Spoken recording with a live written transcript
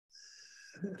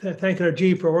thank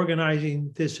Rajiv for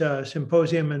organizing this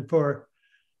symposium and for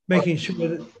making sure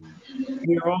that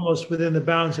we are almost within the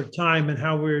bounds of time and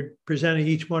how we're presenting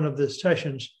each one of the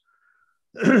sessions.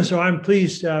 So I'm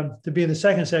pleased to be in the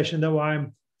second session, though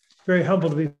I'm very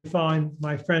humbled to be following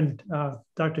my friend,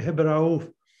 Dr. Heba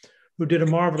Raouf, who did a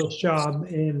marvelous job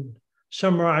in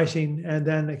summarizing and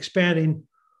then expanding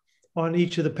on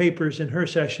each of the papers in her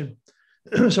session.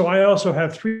 So I also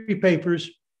have 3 papers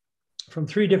from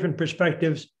 3 different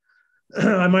perspectives.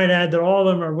 I might add that all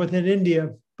of them are within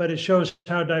India, but it shows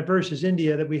how diverse is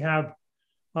India that we have.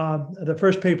 The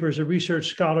first paper is a research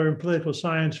scholar in political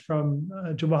science from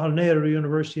Jawaharlal Nehru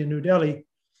University in New Delhi.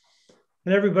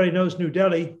 And everybody knows New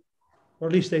Delhi, or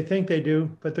at least they think they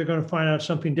do, but they're going to find out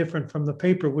something different from the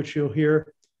paper, which you'll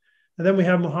hear. And then we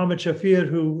have Muhammad Shafir,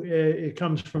 who it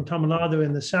comes from Tamil Nadu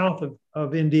in the south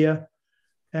of India.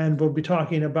 And we'll be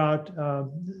talking about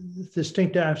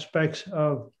distinct aspects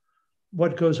of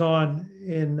what goes on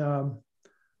in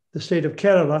the state of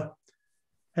Kerala.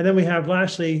 And then we have,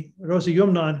 lastly, Rosa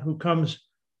Umran, who comes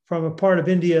from a part of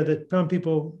India that some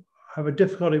people have a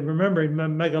difficulty remembering,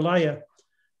 Meghalaya,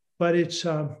 but it's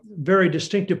a very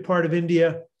distinctive part of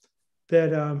India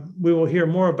that we will hear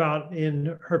more about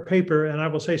in her paper, and I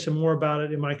will say some more about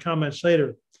it in my comments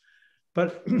later.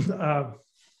 But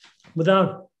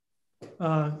without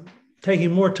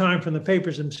taking more time from the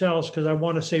papers themselves, because I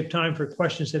want to save time for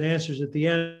questions and answers at the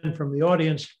end from the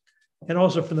audience, and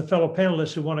also from the fellow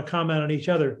panelists who want to comment on each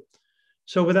other.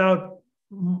 So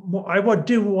I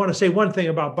do want to say one thing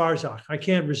about Barzakh. I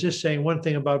can't resist saying one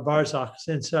thing about Barzakh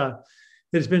since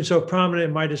it's been so prominent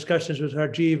in my discussions with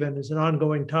Rajiv and is an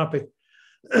ongoing topic.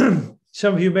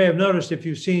 Some of you may have noticed, if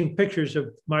you've seen pictures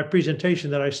of my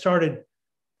presentation, that I started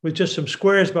with just some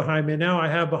squares behind me. Now I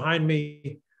have behind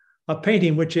me a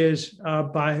painting, which is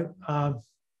by a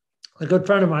good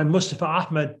friend of mine, Mustafa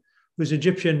Ahmed, who's an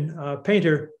Egyptian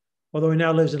painter, although he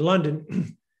now lives in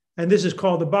London. And this is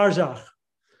called the Barzakh.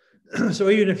 So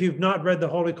even if you've not read the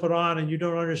Holy Quran and you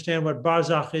don't understand what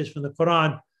Barzakh is from the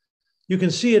Quran, you can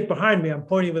see it behind me. I'm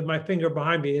pointing with my finger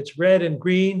behind me. It's red and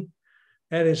green,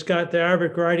 and it's got the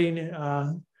Arabic writing,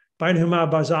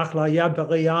 Bainhuma Barzakh la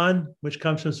yabghiyan, which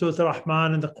comes from Surah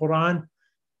Al-Rahman in the Quran.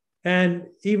 And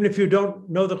even if you don't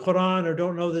know the Quran or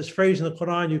don't know this phrase in the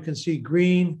Quran, you can see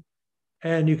green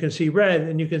and you can see red,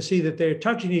 and you can see that they're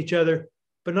touching each other,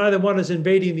 but neither one is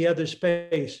invading the other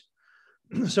space.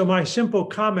 So my simple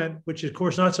comment, which is of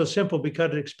course not so simple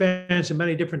because it expands in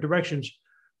many different directions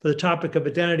for the topic of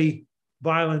identity,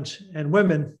 violence, and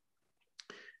women,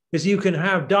 is you can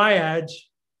have dyads,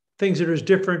 things that are as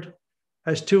different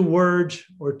as 2 words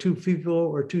or 2 people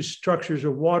or 2 structures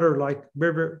of water like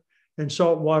river and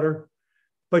salt water,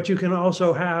 but you can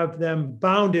also have them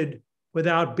bounded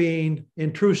without being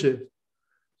intrusive.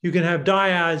 You can have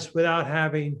dyads without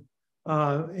having,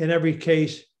 in every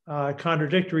case,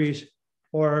 contradictories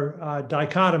or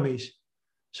dichotomies.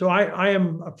 So I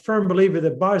am a firm believer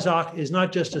that Barzakh is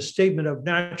not just a statement of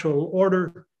natural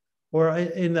order or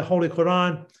in the Holy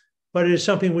Quran, but it is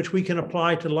something which we can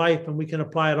apply to life, and we can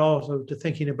apply it also to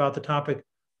thinking about the topic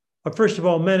of, first of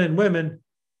all, men and women.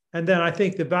 And then I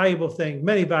think the valuable thing,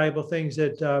 many valuable things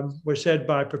that were said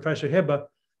by Professor Heba,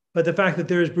 but the fact that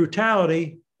there is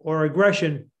brutality or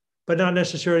aggression, but not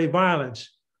necessarily violence.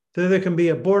 So there can be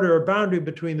a border or boundary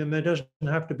between them. There doesn't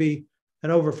have to be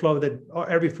an overflow that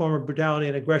every form of brutality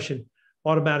and aggression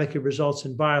automatically results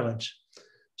in violence.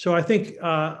 So I think,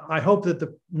 I hope that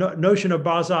the notion of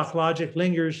Barzakh logic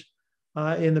lingers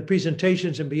in the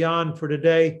presentations and beyond for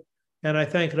today. And I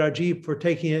thank Rajiv for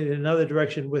taking it in another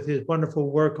direction with his wonderful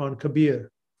work on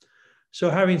Kabir. So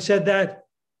having said that,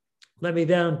 let me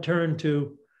then turn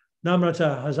to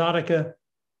Namrata Hazarika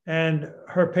and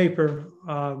her paper,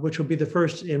 which will be the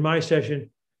first in my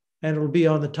session, and it will be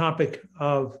on the topic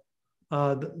of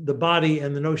the body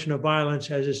and the notion of violence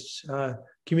as it's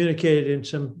communicated in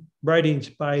some writings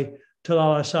by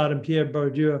Talal Assad and Pierre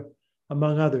Bourdieu,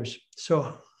 among others.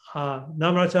 So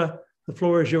Namrata, the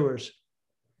floor is yours.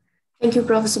 Thank you,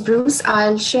 Professor Bruce.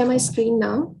 I'll share my screen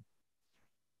now.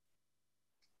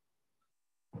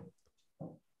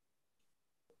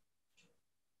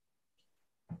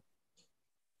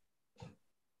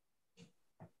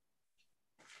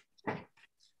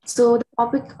 So the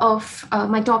topic of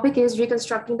my topic is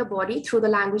reconstructing the body through the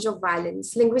language of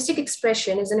violence. Linguistic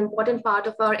expression is an important part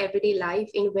of our everyday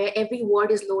life, in where every word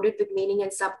is loaded with meaning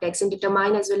and subtext and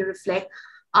determine as well as reflect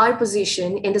our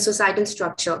position in the societal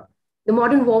structure. The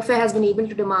modern warfare has been able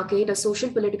to demarcate a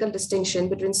social political distinction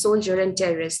between soldier and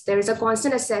terrorist. There is a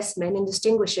constant assessment in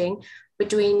distinguishing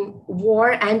between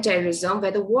war and terrorism,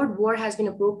 where the word war has been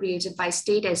appropriated by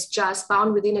state as just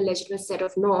bound within a legitimate set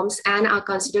of norms and are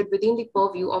considered within the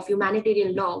purview of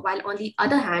humanitarian law, while on the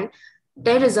other hand,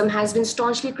 terrorism has been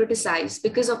staunchly criticized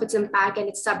because of its impact and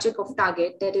its subject of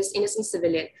target, that is innocent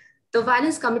civilian. The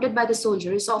violence committed by the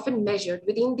soldier is often measured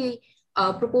within the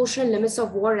proportional limits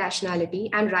of war rationality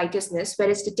and righteousness,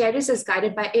 whereas the terrorist is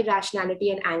guided by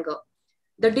irrationality and anger.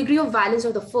 The degree of violence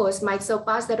of the first might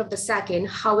surpass that of the second.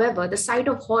 However, the sight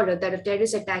of horror that a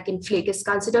terrorist attack inflicts is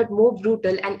considered more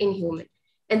brutal and inhuman.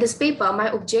 In this paper, my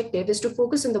objective is to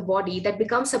focus on the body that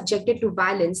becomes subjected to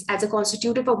violence as a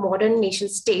constitutive of modern nation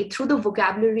state through the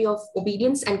vocabulary of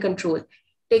obedience and control.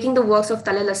 Taking the works of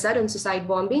Talal Asad on suicide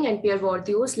bombing and Pierre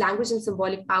Bourdieu's Language and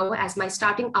Symbolic Power as my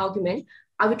starting argument,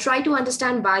 I would try to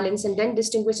understand violence and then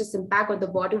distinguish its impact on the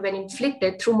body when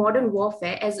inflicted through modern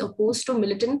warfare as opposed to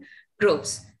militant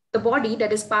groups. The body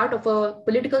that is part of a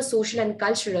political, social, and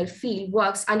cultural field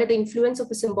works under the influence of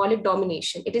a symbolic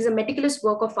domination. It is a meticulous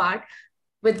work of art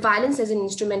with violence as an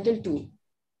instrumental tool.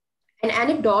 An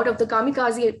anecdote of the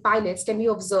kamikaze pilots can be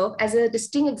observed as a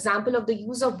distinct example of the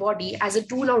use of body as a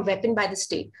tool or weapon by the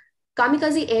state.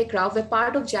 Kamikaze aircraft were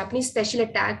part of Japanese special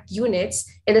attack units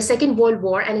in the Second World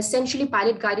War and essentially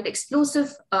pilot-guided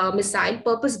explosive missile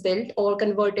purpose-built or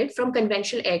converted from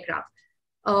conventional aircraft.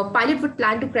 Pilot would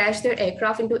plan to crash their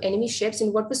aircraft into enemy ships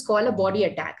in what was called a body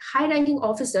attack. High-ranking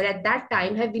officers at that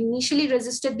time have initially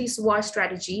resisted this war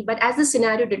strategy, but as the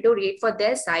scenario deteriorated for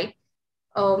their side,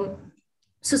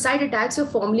 suicide attacks were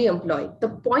formally employed. The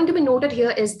point to be noted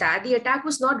here is that the attack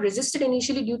was not resisted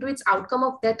initially due to its outcome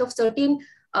of death of certain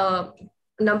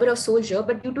number of soldiers,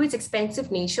 but due to its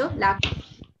expensive nature, lack of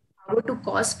power to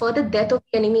cause further death of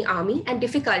the enemy army, and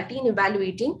difficulty in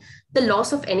evaluating the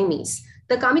loss of enemies.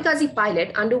 The kamikaze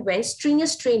pilot underwent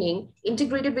strenuous training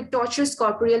integrated with torturous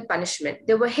corporeal punishment.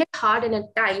 They were hit hard and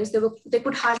at times they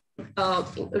could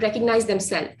hardly recognize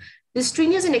themselves. This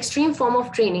strenuous and extreme form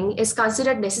of training is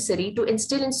considered necessary to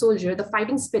instill in soldiers the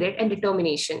fighting spirit and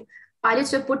determination.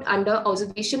 Pilots were put under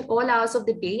observation all hours of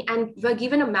the day and were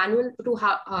given a manual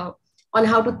on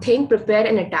how to think, prepare,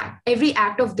 and attack. Every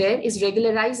act of theirs is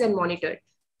regularized and monitored.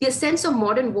 The essence of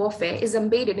modern warfare is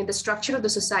embedded in the structure of the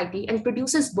society and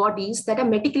produces bodies that are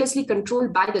meticulously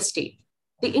controlled by the state.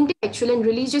 The intellectual and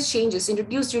religious changes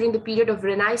introduced during the period of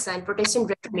Renaissance and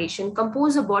Protestant Reformation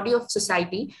compose a body of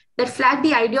society that flag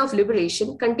the idea of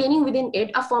liberation, containing within it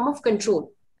a form of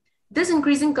control. This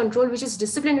increasing control, which is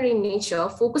disciplinary in nature,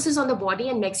 focuses on the body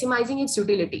and maximizing its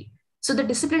utility. So the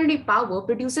disciplinary power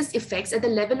produces effects at the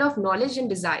level of knowledge and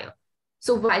desire.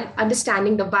 So while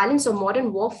understanding the violence of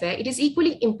modern warfare, it is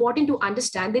equally important to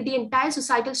understand that the entire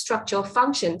societal structure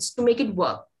functions to make it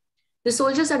work. The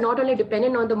soldiers are not only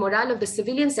dependent on the morale of the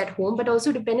civilians at home, but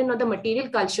also dependent on the material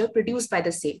culture produced by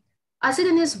the same. Asad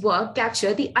in his work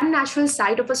captured the unnatural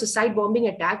side of a suicide bombing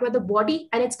attack where the body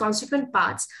and its constituent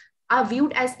parts are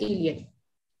viewed as alien.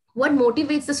 What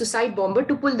motivates the suicide bomber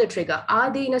to pull the trigger?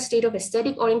 Are they in a state of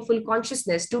aesthetic or in full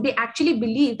consciousness? Do they actually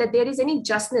believe that there is any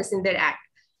justness in their act?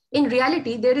 In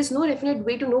reality, there is no definite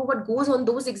way to know what goes on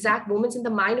those exact moments in the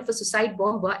mind of a suicide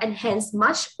bomber, and hence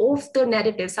much of the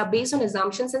narratives are based on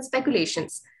assumptions and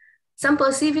speculations. Some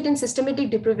perceive it in systematic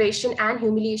deprivation and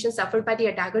humiliation suffered by the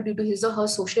attacker due to his or her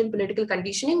social and political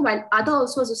conditioning, while others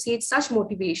also associate such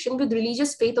motivation with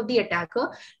religious faith of the attacker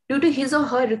due to his or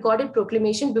her recorded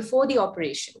proclamation before the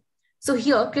operation. So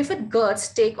here, Clifford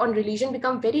Gertz's take on religion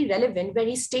become very relevant, where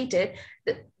he stated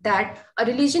that a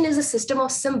religion is a system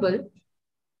of symbol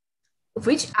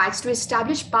which acts to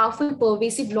establish powerful,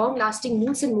 pervasive, long-lasting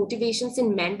moods and motivations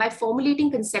in men by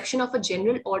formulating conception of a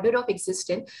general order of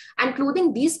existence and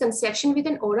clothing these conceptions with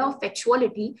an aura of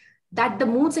factuality that the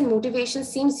moods and motivations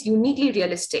seems uniquely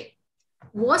realistic.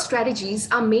 War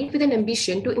strategies are made with an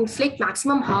ambition to inflict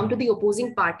maximum harm to the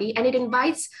opposing party, and it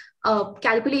invites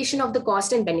calculation of the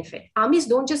cost and benefit. Armies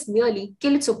don't just merely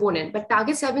kill its opponent, but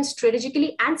targets have been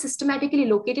strategically and systematically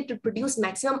located to produce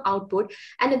maximum output.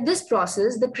 And in this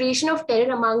process, the creation of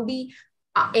terror among the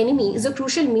enemy is a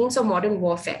crucial means of modern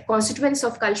warfare. Constituents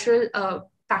of cultural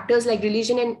factors like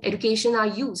religion and education are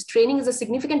used. Training is a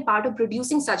significant part of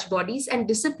producing such bodies, and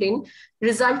discipline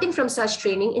resulting from such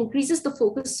training increases the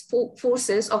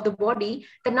forces of the body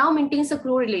that now maintains a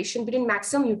correlation between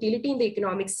maximum utility in the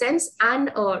economic sense and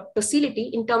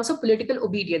docility in terms of political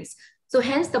obedience. So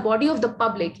hence the body of the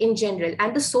public in general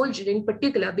and the soldier in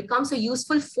particular becomes a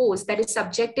useful force that is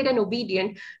subjected and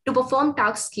obedient to perform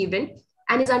tasks given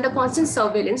and is under constant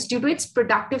surveillance due to its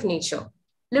productive nature.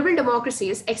 Liberal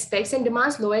democracies expects and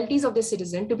demands loyalties of the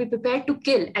citizen to be prepared to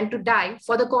kill and to die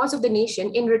for the cause of the nation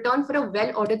in return for a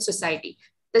well-ordered society.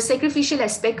 The sacrificial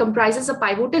aspect comprises a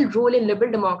pivotal role in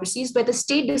liberal democracies where the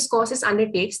state discourses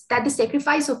undertakes that the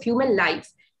sacrifice of human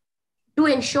life to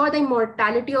ensure the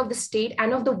immortality of the state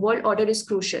and of the world order is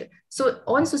crucial. So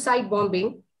in suicide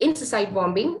bombing,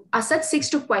 Assad seeks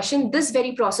to question this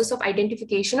very process of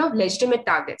identification of legitimate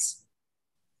targets.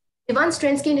 Ivan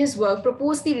Strensky in his work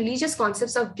proposed the religious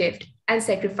concepts of gift and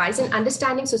sacrifice in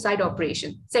understanding suicide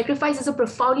operation. Sacrifice is a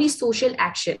profoundly social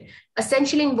action,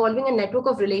 essentially involving a network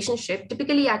of relationship,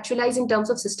 typically actualized in terms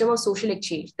of system of social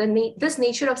exchange. This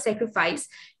nature of sacrifice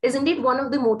is indeed one of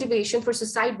the motivation for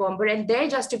suicide bomber and their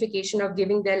justification of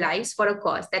giving their lives for a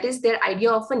cause, that is their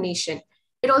idea of a nation.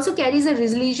 It also carries a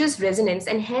religious resonance,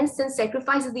 and hence, since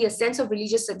sacrifice is the essence of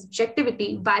religious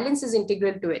subjectivity, violence is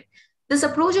integral to it. This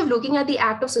approach of looking at the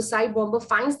act of suicide bomber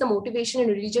finds the motivation in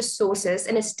religious sources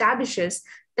and establishes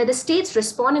that the state's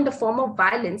response in the form of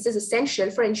violence is essential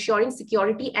for ensuring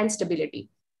security and stability.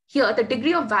 Here, the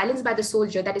degree of violence by the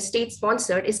soldier that is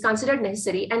state-sponsored is considered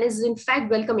necessary and is in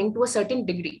fact welcoming to a certain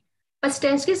degree. But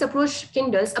Strensky's approach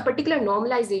kindles a particular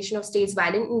normalization of state's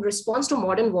violence in response to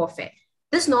modern warfare.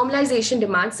 This normalization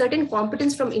demands certain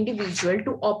competence from individual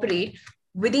to operate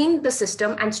within the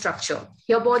system and structure.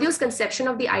 Here, Bourdieu's conception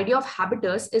of the idea of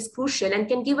habitus is crucial and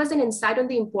can give us an insight on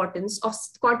the importance of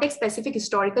context-specific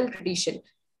historical tradition.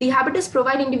 The habitus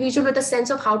provide individual with a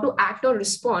sense of how to act or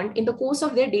respond in the course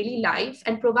of their daily life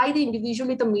and provide the individual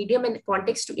with a medium and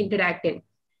context to interact in.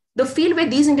 The field where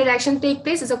these interactions take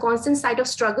place is a constant site of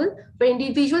struggle where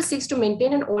individuals seeks to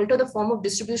maintain and alter the form of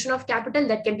distribution of capital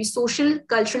that can be social,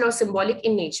 cultural, or symbolic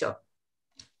in nature.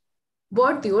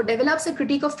 Bourdieu develops a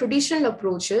critique of traditional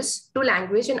approaches to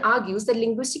language and argues that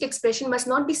linguistic expression must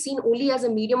not be seen only as a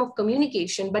medium of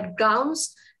communication, but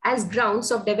as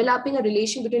grounds of developing a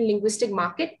relation between linguistic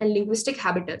market and linguistic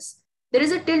habitus. There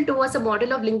is a tilt towards a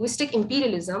model of linguistic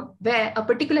imperialism where a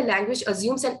particular language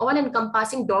assumes an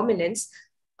all-encompassing dominance,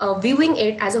 viewing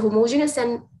it as a homogeneous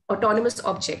and autonomous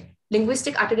object.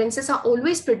 Linguistic utterances are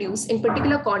always produced in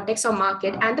particular contexts or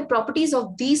market, and the properties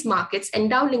of these markets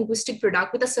endow linguistic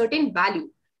product with a certain value,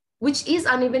 which is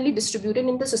unevenly distributed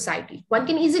in the society. One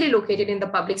can easily locate it in the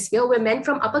public sphere where men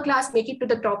from upper class make it to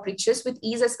the top riches with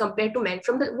ease as compared to men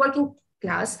from the working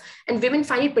class, and women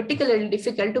find it particularly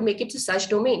difficult to make it to such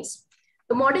domains.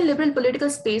 The modern liberal political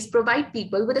space provides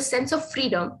people with a sense of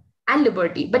freedom and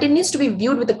liberty, but it needs to be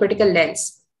viewed with a critical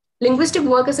lens. Linguistic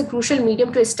work is a crucial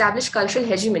medium to establish cultural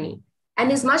hegemony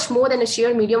and is much more than a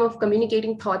sheer medium of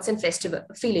communicating thoughts and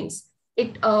feelings.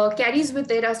 It carries with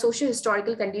it a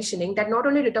socio-historical conditioning that not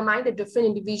only determine the different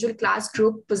individual class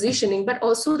group positioning, but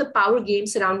also the power game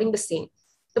surrounding the same.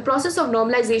 The process of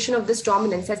normalization of this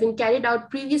dominance has been carried out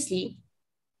previously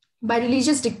by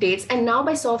religious dictates and now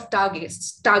by soft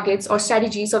targets or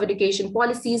strategies of education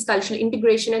policies, cultural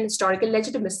integration, and historical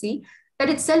legitimacy that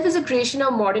itself is a creation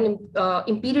of modern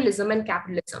imperialism and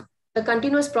capitalism. The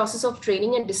continuous process of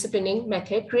training and disciplining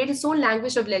method creates its own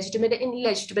language of legitimate and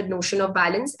illegitimate notion of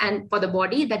violence, and for the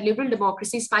body that liberal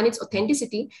democracies find its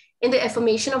authenticity in the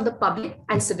affirmation of the public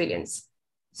and civilians.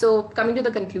 So coming to the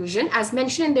conclusion, as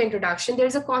mentioned in the introduction, there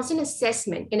is a constant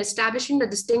assessment in establishing the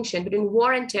distinction between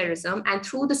war and terrorism, and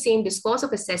through the same discourse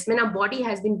of assessment, our body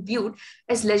has been viewed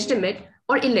as legitimate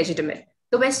or illegitimate.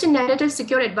 The Western narrative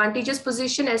secure advantageous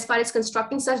position as far as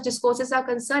constructing such discourses are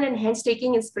concerned, and hence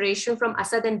taking inspiration from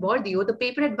Assad and Bourdieu, the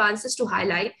paper advances to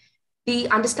highlight the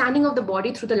understanding of the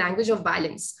body through the language of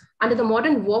violence. Under the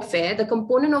modern warfare, the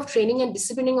component of training and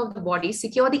disciplining of the body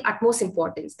secure the utmost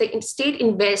importance. The state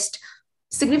invests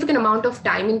significant amount of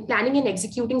time in planning and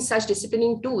executing such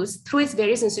disciplining tools through its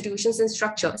various institutions and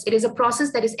structures. It is a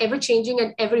process that is ever changing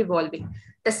and ever evolving.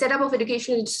 The setup of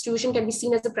educational institution can be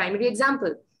seen as a primary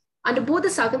example. Under both the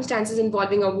circumstances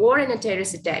involving a war and a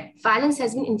terrorist attack, violence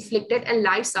has been inflicted and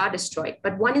lives are destroyed,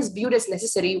 but one is viewed as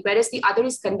necessary, whereas the other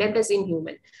is condemned as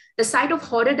inhuman. The sight of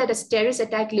horror that a terrorist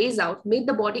attack lays out made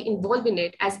the body involved in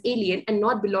it as alien and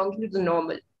not belonging to the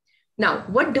normal. Now,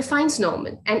 what defines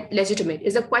normal and legitimate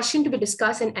is a question to be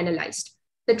discussed and analyzed.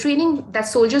 The training that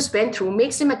soldiers went through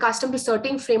makes them accustomed to a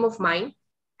certain frame of mind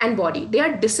and body. They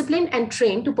are disciplined and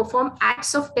trained to perform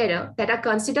acts of terror that are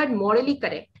considered morally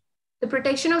correct. The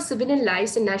protection of civilian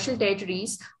lives and national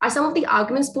territories are some of the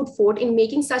arguments put forth in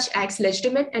making such acts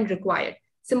legitimate and required.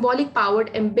 Symbolic power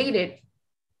embedded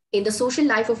in the social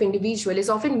life of individual is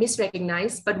often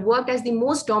misrecognized, but worked as the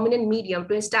most dominant medium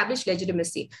to establish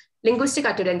legitimacy. Linguistic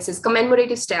utterances,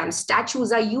 commemorative stamps,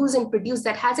 statues are used and produced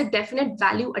that has a definite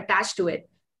value attached to it.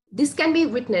 This can be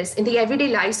witnessed in the everyday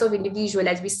lives of individuals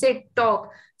as we sit,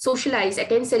 talk, socialize,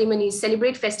 attend ceremonies,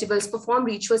 celebrate festivals, perform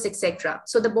rituals, etc.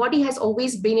 So the body has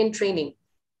always been in training.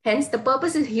 Hence, the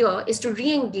purpose here is to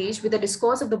re-engage with the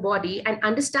discourse of the body and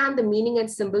understand the meaning and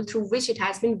symbol through which it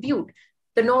has been viewed.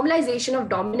 The normalization of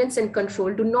dominance and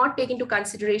control do not take into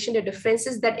consideration the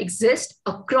differences that exist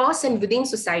across and within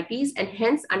societies, and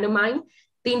hence undermine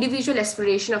the individual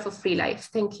aspiration of a free life.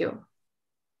 Thank you.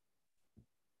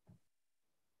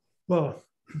 Well,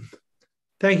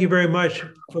 thank you very much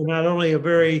for not only a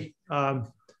very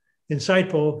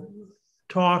insightful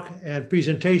talk and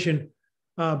presentation,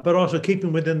 but also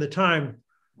keeping within the time.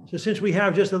 So since we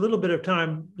have just a little bit of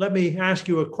time, let me ask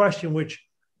you a question which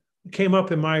came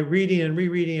up in my reading and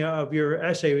rereading of your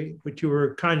essay, which you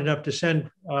were kind enough to send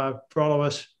for all of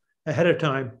us ahead of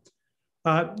time.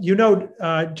 You know,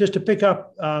 just to pick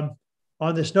up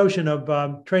on this notion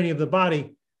of training of the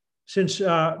body, since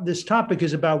this topic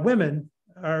is about women,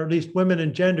 or at least women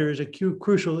and gender is a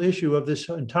crucial issue of this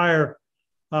entire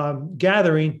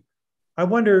gathering, I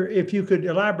wonder if you could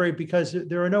elaborate, because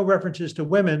there are no references to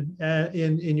women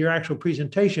in your actual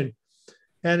presentation.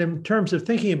 And in terms of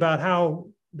thinking about how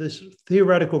this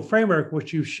theoretical framework,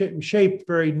 which you shaped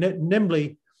very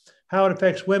nimbly, how it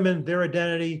affects women, their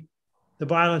identity, the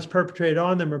violence perpetrated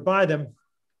on them or by them.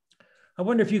 I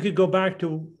wonder if you could go back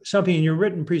to something in your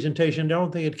written presentation. I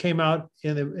don't think it came out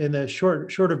in the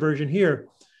shorter version here.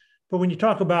 But when you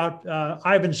talk about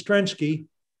Ivan Strensky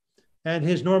and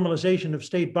his normalization of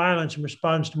state violence in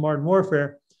response to modern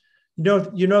warfare,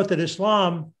 you note that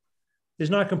Islam is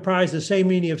not comprised of the same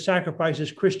meaning of sacrifice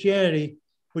as Christianity,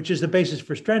 which is the basis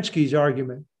for Strensky's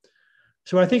argument.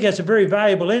 So I think that's a very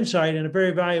valuable insight and a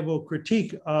very valuable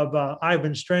critique of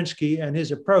Ivan Strensky and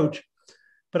his approach.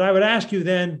 But I would ask you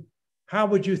then, how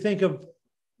would you think of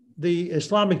the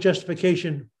Islamic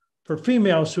justification for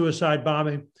female suicide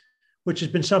bombing, which has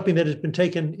been something that has been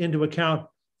taken into account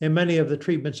in many of the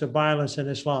treatments of violence in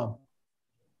Islam?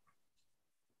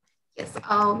 Yes,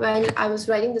 when I was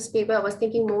writing this paper, I was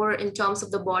thinking more in terms of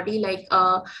the body. Like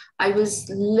I was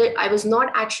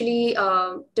not actually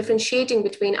differentiating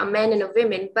between a man and a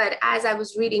woman, but as I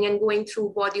was reading and going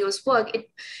through Bourdieu's work,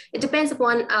 it depends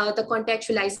upon the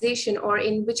contextualization or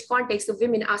in which context the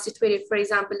women are situated. For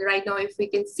example, right now, if we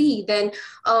can see, then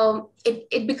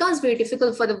it becomes very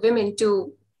difficult for the women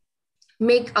to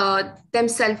make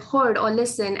themselves heard or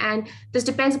listen, and this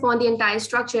depends upon the entire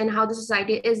structure and how the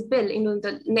society is built. You know,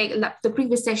 the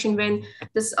previous session when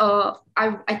this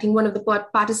I think one of the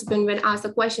participants when asked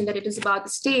the question that it is about the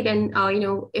state, and you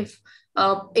know, if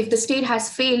the state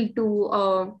has failed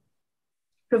to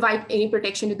provide any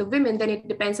protection to the women, then it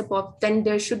depends upon, then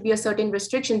there should be a certain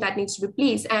restriction that needs to be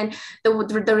placed. And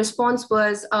the response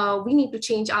was, we need to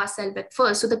change ourselves at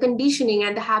first. So the conditioning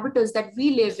and the habitats that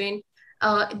we live in,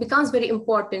 it becomes very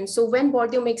important. So when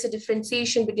Bourdieu makes a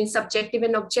differentiation between subjective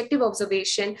and objective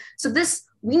observation, so this,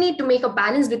 we need to make a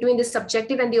balance between the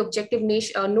subjective and the objective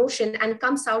notion, and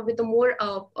comes out with a more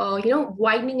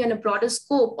widening and a broader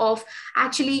scope of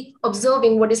actually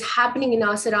observing what is happening in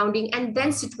our surrounding, and then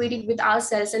situating with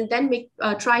ourselves, and then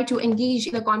try to engage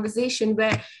in a conversation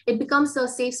where it becomes a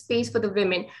safe space for the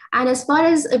women. And as far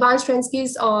as Ivan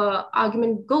Strensky's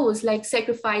argument goes, like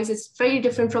sacrifice is very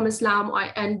different from Islam,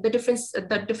 and the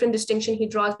different distinction he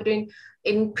draws between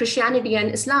in Christianity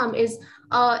and Islam is,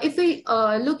 if we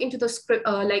look into the script,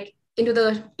 into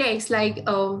the text,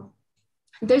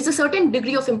 there's a certain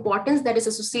degree of importance that is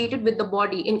associated with the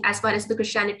body in as far as the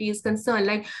Christianity is concerned.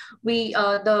 Like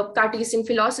the Cartesian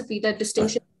philosophy, the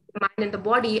distinction between the mind and the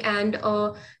body, and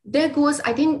there goes,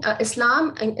 I think,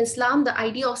 Islam. In Islam, the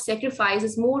idea of sacrifice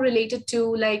is more related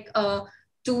to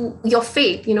to your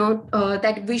faith, you know,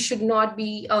 that we should not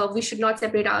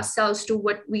separate ourselves to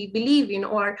what we believe in,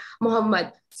 or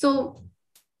Muhammad. So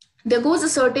there goes a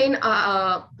certain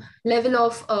level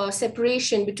of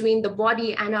separation between the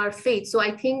body and our faith. So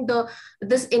I think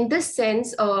in this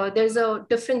sense, there's a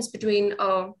difference between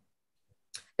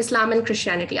Islam and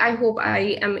Christianity. I hope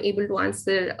I am able to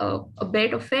answer a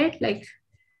bit of it. Like,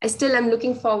 I still am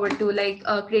looking forward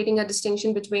to creating a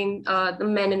distinction between the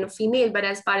men and the female. But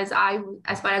as far as I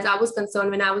was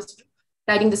concerned, when I was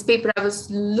writing this paper, I was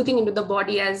looking into the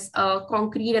body as a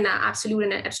concrete and an absolute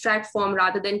and an abstract form,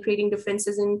 rather than creating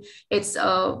differences in its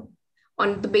on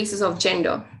the basis of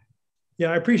gender.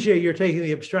 Yeah, I appreciate your taking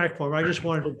the abstract form. I just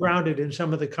wanted to ground it in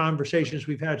some of the conversations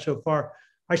we've had so far.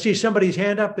 I see somebody's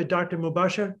hand up, Dr.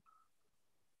 Mubashir.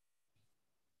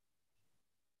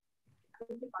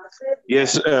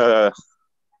 Yes,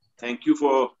 thank you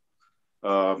for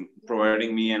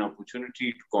providing me an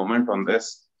opportunity to comment on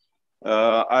this.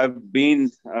 I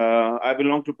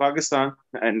belong to Pakistan,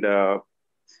 and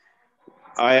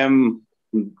I am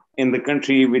in the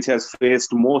country which has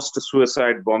faced most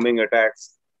suicide bombing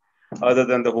attacks other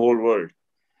than the whole world.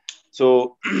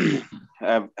 So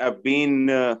I've been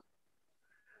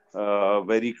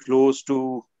very close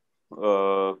to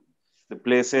the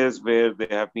places where they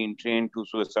have been trained to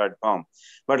suicide bomb.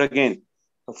 But again,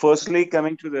 firstly,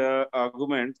 coming to the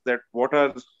argument that what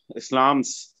are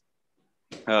Islam's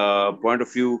point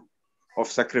of view of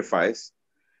sacrifice,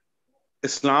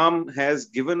 Islam has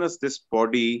given us this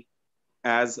body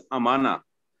as amana,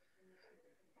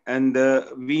 and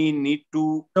we need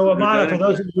to So amana, for return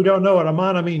those of you who don't know what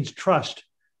amana means, trust,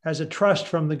 as a trust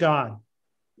from the God.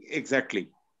 exactly.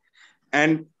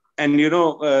 And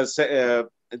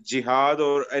jihad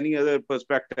or any other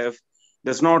perspective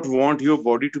does not want your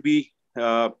body to be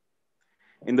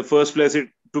in the first place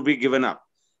to be given up.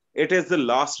 It is the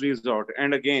last resort,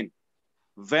 and again,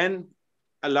 when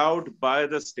allowed by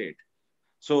the state.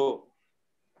 So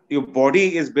your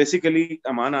body is basically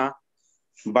amana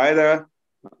by the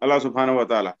Allah subhanahu wa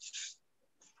ta'ala.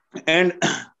 And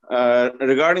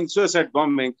regarding suicide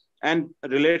bombing and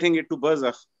relating it to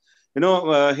barzakh,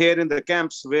 here in the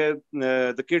camps where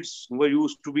the kids were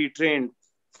used to be trained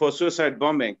for suicide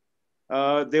bombing,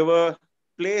 they were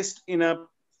placed in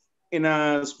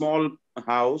a small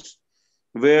house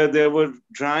where there were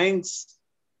drawings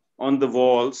on the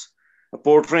walls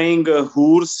portraying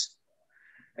hoors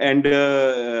and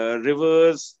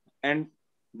rivers, and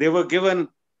they were given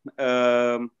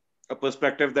a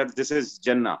perspective that this is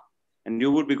Jannah, and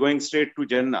you would be going straight to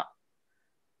Jannah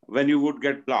when you would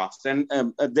get blasted.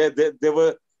 And they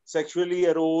were sexually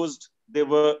aroused. They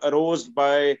were aroused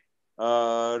by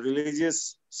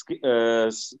religious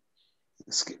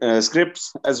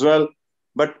scripts as well.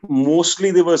 But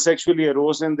mostly they were sexually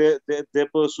aroused, and their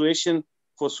persuasion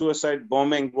for suicide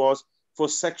bombing was for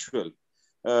sexual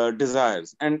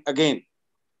desires. And again,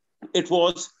 it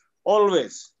was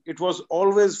always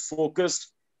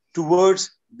focused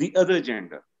towards the other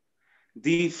gender,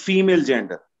 the female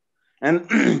gender. And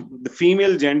the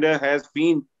female gender has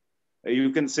been,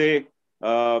 you can say,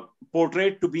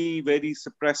 portrayed to be very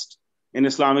suppressed in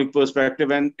Islamic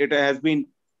perspective, and it has been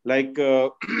like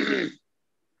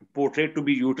portrayed to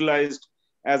be utilized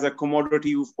as a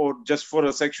commodity or just for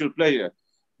a sexual pleasure.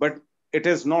 But it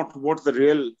is not what the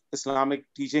real Islamic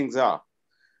teachings are.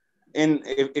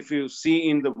 If you see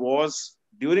in the wars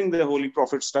during the Holy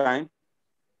Prophet's time,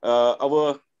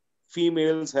 our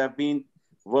females have been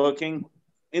working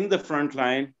in the front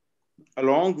line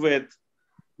along with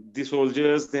the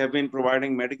soldiers. They have been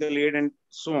providing medical aid and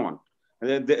so on.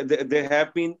 They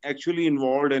have been actually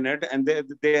involved in it, and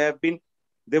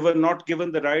they were not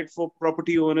given the right for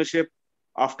property ownership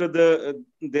after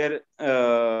their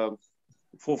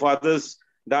forefathers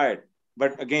died.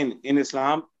 But again, in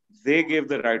Islam, they gave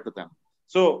the right to them.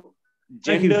 So gender.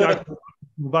 Thank you, Dr.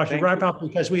 Mubashir. Wrap up,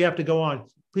 because we have to go on.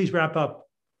 Please wrap up.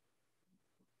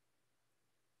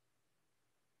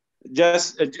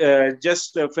 Just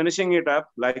finishing it up,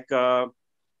 like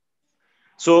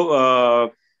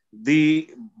the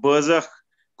barzakh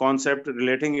concept,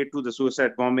 relating it to the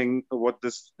suicide bombing, what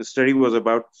this study was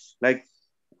about, like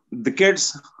the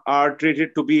kids are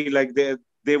treated to be like they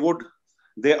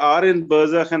are in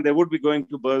barzakh, and they would be going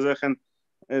to barzakh,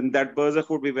 and that barzakh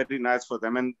would be very nice for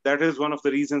them, and that is one of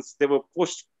the reasons they were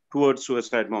pushed towards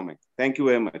suicide bombing. Thank you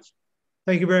very much.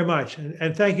 Thank you very much,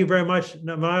 and thank you very much,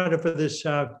 Namada, for this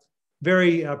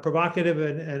very provocative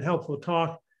and helpful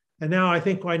talk. And now I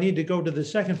think I need to go to the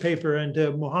second paper, and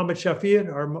Muhammad Shafir,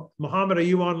 or Muhammad, are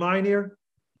you online here?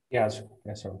 Yes,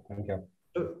 sir. Thank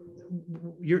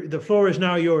you. The floor is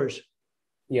now yours.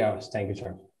 Yes, thank you,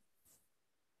 sir.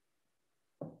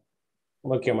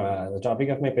 Okay, the topic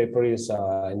of my paper is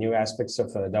new aspects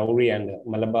of dowry and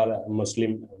Malabar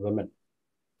Muslim women.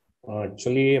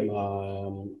 Actually,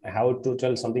 I have to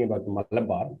tell something about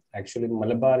Malabar. Actually,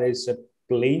 Malabar is a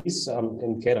place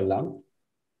in Kerala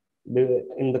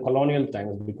in the colonial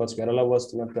times, because Kerala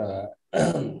was not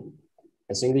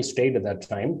a single state at that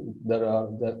time.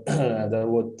 There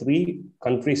were three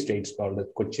country states called the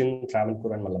Cochin,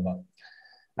 Travancore, and Malabar.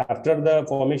 After the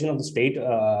formation of the state,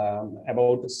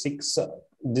 about 6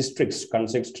 districts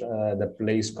consist the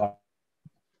place called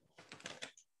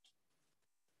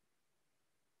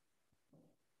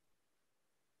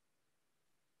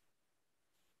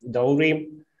dowry.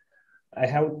 I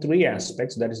have 3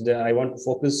 aspects. That is, I want to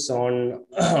focus on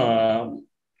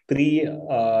 3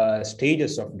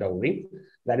 stages of dowry.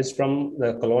 That is from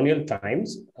the colonial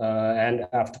times and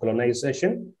after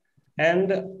colonization, and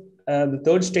the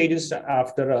 3rd stage is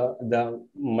after the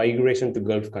migration to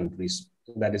Gulf countries.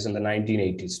 That is in the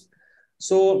 1980s.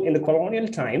 So in the colonial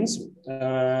times,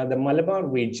 the Malabar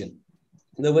region,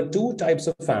 there were 2 types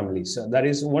of families. That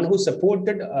is, one who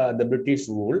supported the British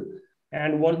rule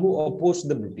and one who opposed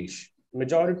the British.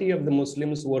 majority of the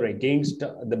Muslims were against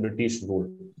the British rule.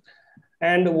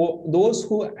 And those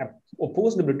who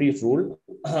opposed the British rule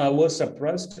were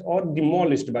suppressed or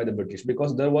demolished by the British,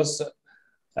 because there was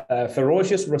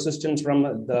ferocious resistance from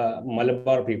the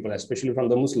Malabar people, especially from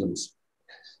the Muslims.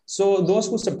 So those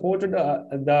who supported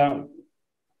the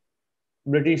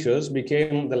Britishers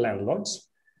became the landlords,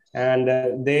 and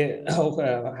they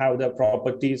have the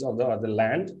properties of the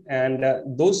land and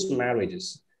those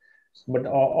marriages. But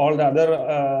all the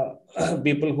other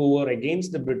people who were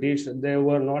against the British, they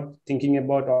were not thinking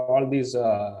about all these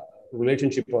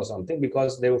relationship or something,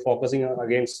 because they were focusing on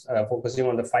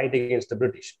the fight against the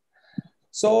British.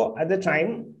 So at the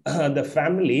time,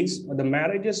 the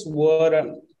marriages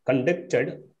were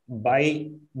conducted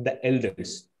by the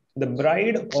elders. The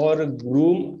bride or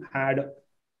groom had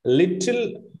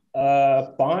little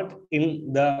part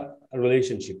in the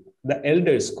relationship. The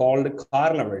elders, called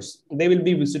carnivores, they will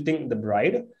be visiting the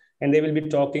bride and they will be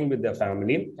talking with the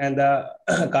family, and the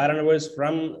carnivores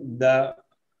from the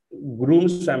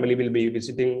groom's family will be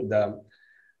visiting the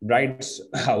bride's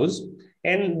house,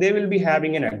 and they will be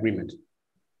having an agreement.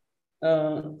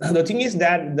 The thing is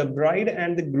that the bride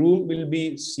and the groom will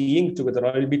be seeing together,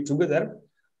 or will be together,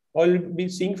 or will be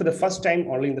seeing for the first time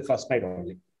only in the first night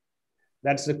only.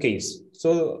 That's the case.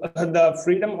 So the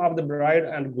freedom of the bride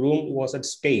and groom was at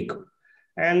stake,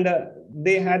 and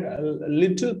they had a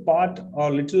little part or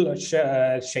little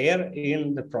share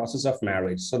in the process of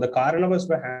marriage. So the Karanavas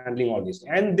were handling all this,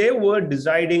 and they were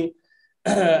deciding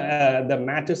the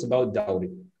matters about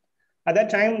dowry. At that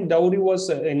time, dowry was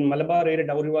in Malabar area.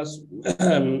 Dowry was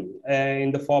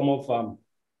in the form of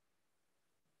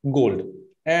gold,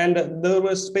 and there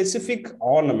were specific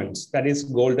ornaments, that is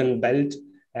golden belt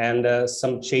and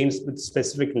some chains with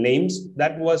specific names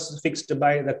that was fixed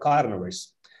by the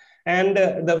carnivores. And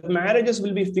the marriages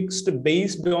will be fixed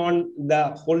based on the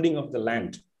holding of the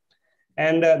land.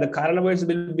 And the carnivores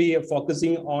will be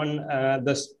focusing on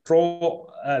the straw,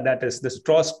 that is the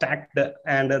straw stacked,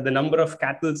 and the number of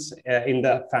cattle in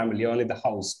the family or in the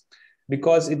house,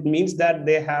 because it means that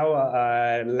they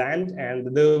have land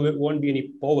and there won't be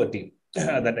any poverty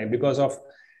at that time, because of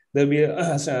there will be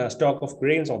a stock of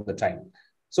grains all the time.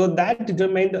 So that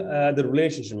determined the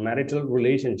relationship, marital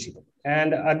relationship.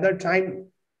 And at that time,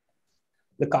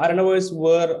 the carnivores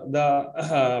were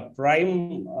the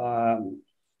prime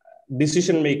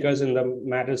decision makers in the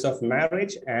matters of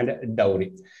marriage and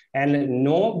dowry. And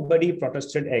nobody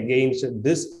protested against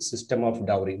this system of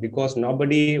dowry, because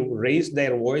nobody raised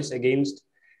their voice against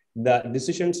the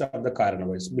decisions of the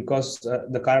carnivores, because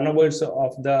the carnivores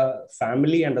of the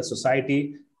family and the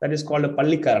society, that is called a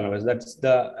Palli Karanavas. That's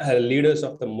the leaders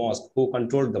of the mosque who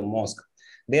controlled the mosque.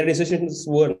 Their decisions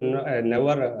were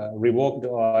never revoked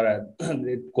or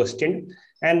questioned,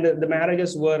 and the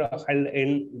marriages were held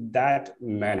in that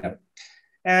manner.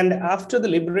 And after the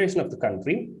liberation of the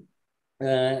country,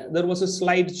 there was a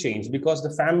slight change, because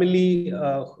the family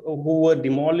who were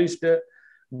demolished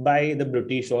by the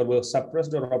British or were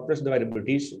suppressed or oppressed by the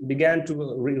British began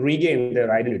to regain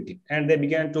their identity, and they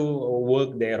began to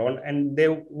work their own, and they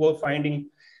were finding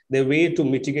their way to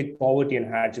mitigate poverty and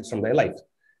hardships from their life.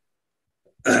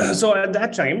 So at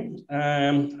that time,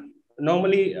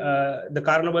 normally the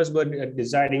carnivores were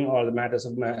deciding all the matters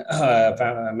of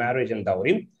marriage and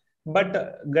dowry,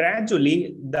 but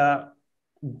gradually the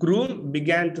groom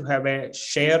began to have a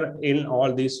share in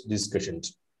all these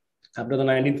discussions. After the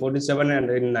 1947 and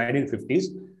in 1950s,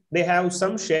 they have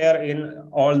some share in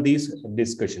all these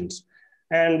discussions.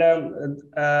 And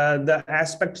the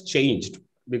aspect changed,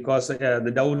 because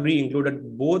the dowry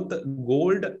included both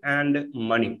gold and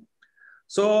money.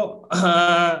 So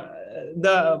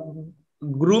the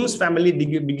groom's family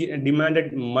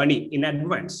demanded money in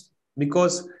advance,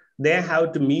 because they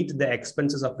have to meet the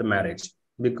expenses of the marriage,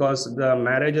 because the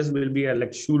marriages will be a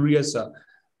luxurious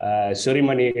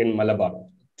ceremony in Malabar.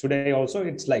 Today also,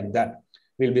 it's like that.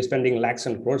 We'll be spending lakhs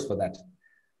and crores for that.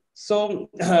 So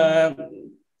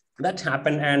that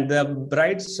happened, and the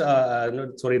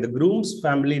the groom's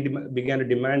family began to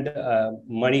demand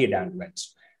money in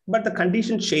advance. But the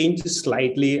condition changed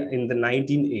slightly in the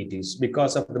 1980s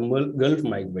because of the Gulf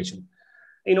migration.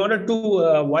 In order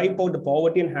to wipe out the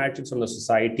poverty and hardships from the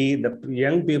society, the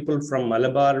young people from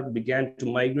Malabar began to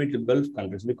migrate to Gulf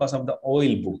countries because of the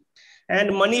oil boom.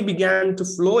 And money began to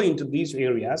flow into these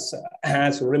areas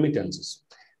as remittances.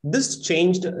 This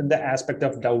changed the aspect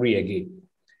of dowry again.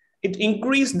 It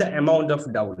increased the amount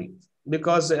of dowry,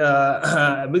 because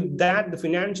with that, the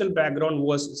financial background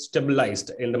was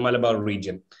stabilized in the Malabar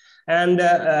region. And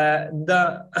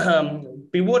the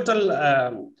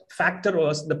pivotal factor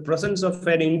was the presence of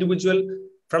an individual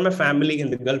from a family in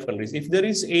the Gulf countries. If there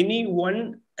is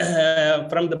anyone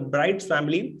from the bride's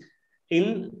family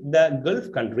in the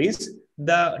Gulf countries,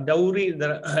 the dowry,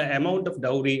 the amount of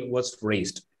dowry was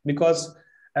raised because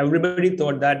everybody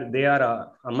thought that they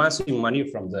are amassing money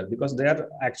from there because they are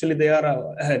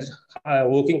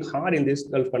working hard in these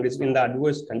Gulf countries in the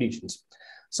adverse conditions.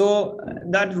 So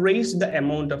that raised the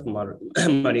amount of money.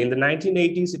 In the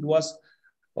 1980s, it was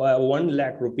 1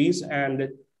 lakh rupees and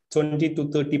 20 to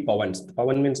 30 pounds.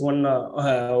 Pound means one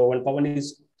pound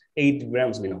is 8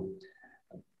 grams, we know.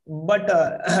 But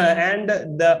and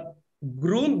the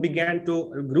groom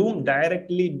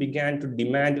directly began to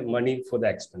demand money for the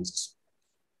expenses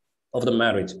of the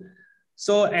marriage.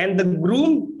 So, and the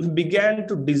groom began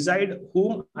to decide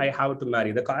whom I have to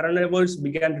marry. The carnivals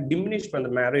began to diminish from the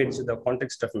marriage, the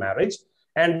context of marriage,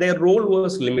 and their role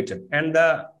was limited. And the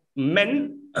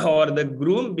men or the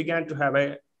groom began to have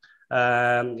a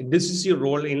decisive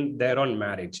role in their own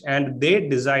marriage. And they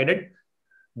decided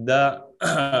the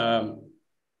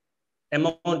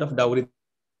amount of dowry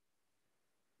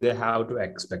they have to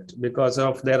expect because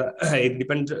of their, it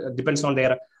depends on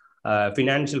their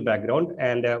financial background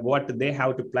and what they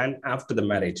have to plan after the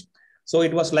marriage. So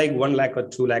it was like 1 lakh or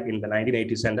 2 lakh in the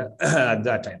 1980s and at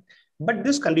that time. But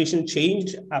this condition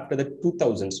changed after the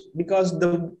 2000s because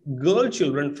the girl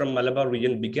children from Malabar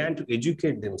region began to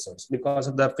educate themselves because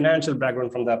of the financial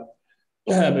background from the,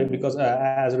 because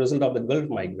as a result of the Gulf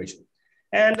migration.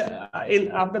 And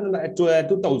after the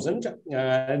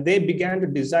 2000, they began to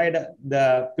decide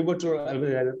the pivotal,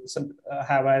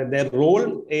 have their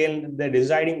role in the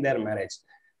deciding their marriage.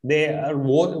 They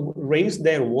raised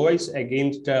their voice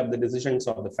against the decisions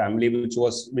of the family,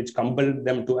 which compelled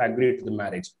them to agree to the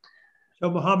marriage. So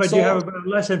Mohammed, you have about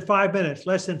less than 5 minutes,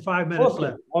 left.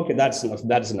 Okay, that's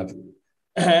enough.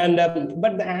 And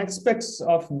but the aspects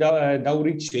of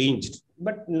dowry changed,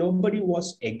 but nobody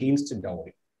was against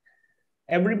dowry.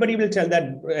 Everybody will tell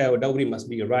that dowry must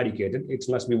be eradicated. It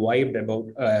must be wiped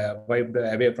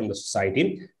away from the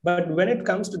society. But when it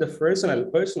comes to the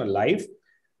personal life,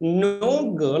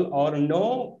 no girl or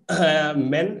no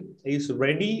man is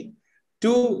ready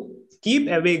to keep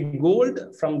away gold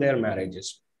from their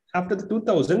marriages. After the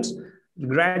 2000s,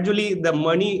 gradually the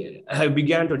money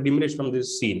began to diminish from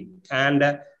this scene.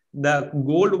 And the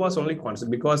gold was only constant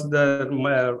because the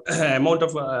amount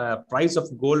of price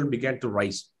of gold began to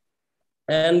rise.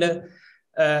 And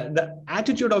the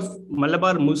attitude of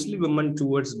Malabar Muslim women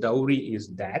towards dowry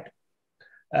is that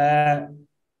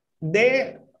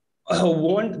they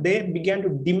began to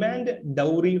demand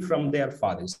dowry from their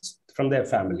fathers, from their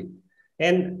family.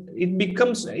 And it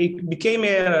became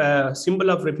a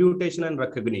symbol of reputation and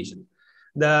recognition.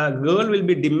 The girl will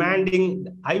be demanding,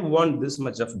 I want this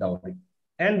much of dowry.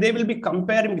 And they will be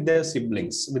comparing with their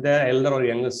siblings, with their elder or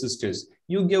younger sisters.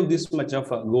 You give this much of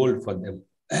gold for them.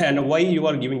 And why you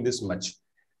are giving this much?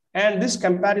 And this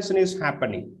comparison is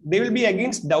happening. They will be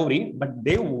against dowry, but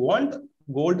they want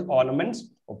gold ornaments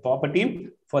or property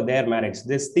for their marriage.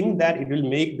 They think that it will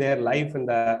make their life and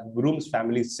the groom's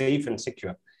family safe and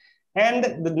secure. And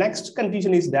the next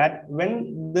condition is that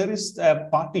when there is a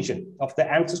partition of the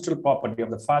ancestral property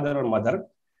of the father or mother,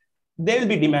 they will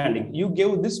be demanding, you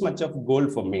give this much of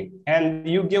gold for me, and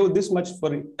you give this much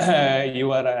for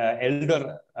your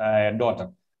elder daughter.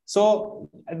 So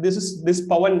this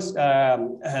pound's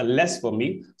less for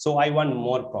me, so I want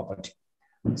more property.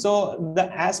 So the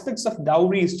aspects of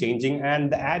dowry is changing, and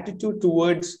the attitude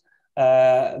towards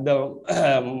the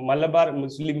Malabar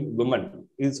Muslim women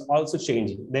is also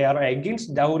changing. They are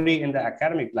against dowry in the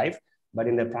academic life, but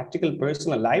in the practical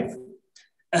personal life,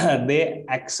 they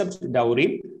accept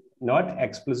dowry, not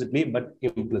explicitly, but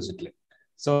implicitly.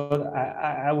 So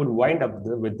I would wind up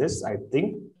with this, I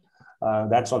think.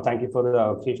 That's all. Thank you for the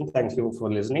occasion. Thank you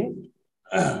for listening.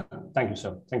 Thank you,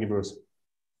 sir. Thank you, Bruce.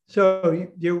 So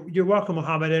you're welcome,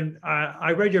 Mohammed. And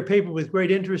I read your paper with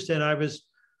great interest, and I was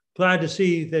glad to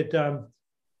see that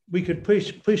we could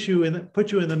put you in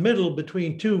the middle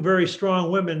between two very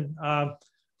strong women,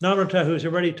 Namrata, who's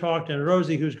already talked, and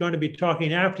Rosie, who's going to be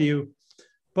talking after you,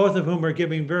 both of whom are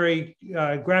giving very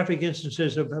graphic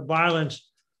instances of violence.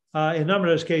 In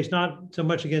Namrata's case, not so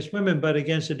much against women, but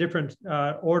against a different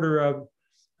order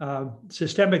of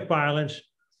systemic violence.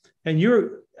 And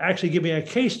you're actually giving a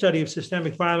case study of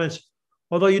systemic violence,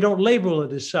 although you don't label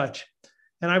it as such.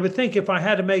 And I would think if I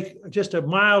had to make just a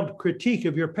mild critique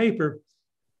of your paper,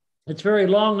 it's very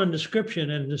long on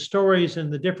description and the stories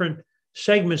and the different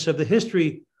segments of the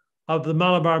history of the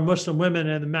Malabar Muslim women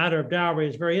and the matter of dowry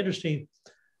is very interesting.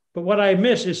 But what I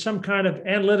miss is some kind of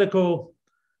analytical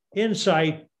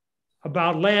insight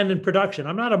about land and production.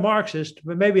 I'm not a Marxist,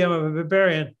 but maybe I'm a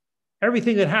barbarian.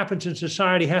 everything that happens in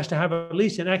society has to have at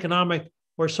least an economic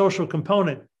or social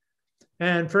component.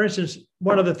 And for instance,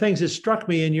 one of the things that struck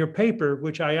me in your paper,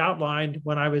 which I outlined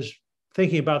when I was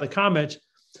thinking about the comments,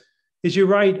 is you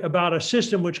write about a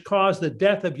system which caused the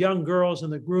death of young girls in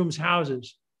the grooms'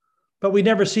 houses, but we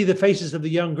never see the faces of the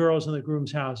young girls in the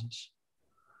grooms' houses.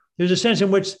 There's a sense in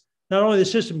which not only the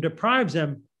system deprives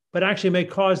them, but actually may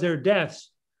cause their deaths.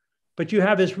 But you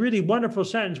have this really wonderful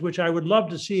sentence, which I would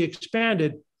love to see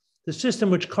expanded: the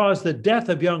system which caused the death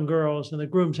of young girls in the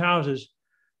grooms' houses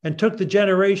and took the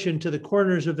generation to the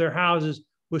corners of their houses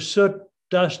with soot,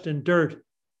 dust, and dirt.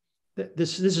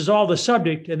 This is all the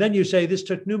subject. And then you say this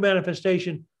took new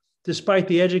manifestation despite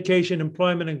the education,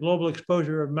 employment, and global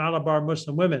exposure of Malabar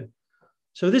Muslim women.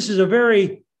 So this is a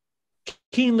very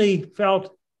keenly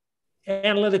felt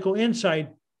analytical insight,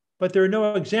 but there are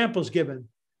no examples given.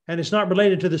 And it's not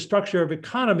related to the structure of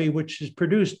economy, which has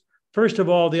produced, first of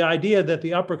all, the idea that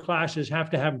the upper classes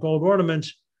have to have gold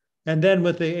ornaments. And then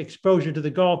with the exposure to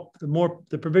the Gulf,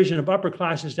 the provision of upper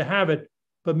classes to have it,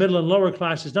 but middle and lower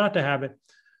classes not to have it.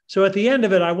 So at the end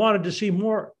of it, I wanted to see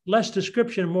less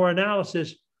description, more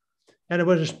analysis. And it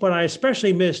was what I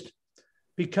especially missed,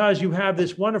 because you have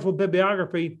this wonderful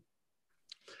bibliography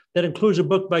that includes a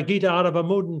book by Gita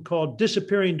Adavamuddin called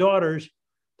Disappearing Daughters,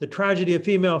 The Tragedy of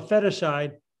Female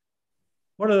Feticide.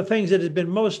 One of the things that has been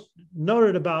most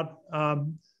noted about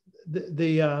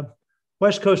the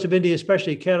west coast of India,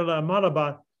 especially Kerala and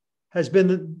Malabar, has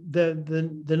been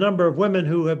the number of women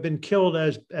who have been killed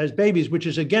as babies, which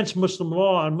is against Muslim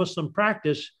law and Muslim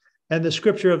practice and the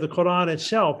scripture of the Quran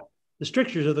itself, the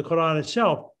strictures of the Quran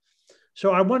itself.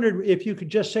 So I wondered if you could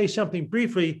just say something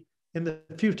briefly in the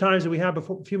few times that we have,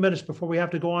 a few minutes before we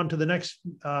have to go on to the next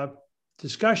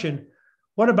discussion.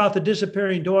 What about the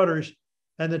disappearing daughters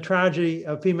and the tragedy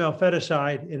of female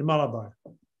feticide in Malabar?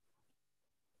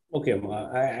 Okay,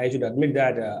 I should admit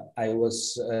that I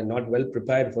was not well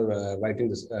prepared for writing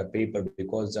this paper,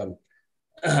 because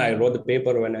I wrote the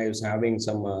paper when I was having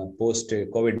some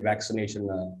post-COVID vaccination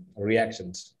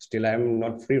reactions. Still, I'm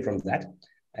not free from that.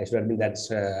 I should admit that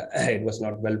it was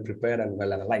not well prepared and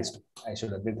well analyzed. I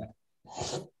should admit that.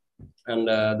 And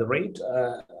the rate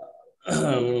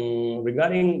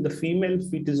regarding the female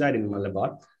feticide in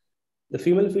Malabar, the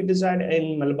female feticide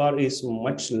in Malabar is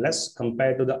much less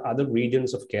compared to the other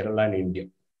regions of Kerala and India.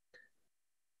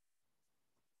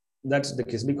 That's the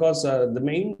case because the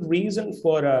main reason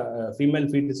for female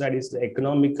feticide is the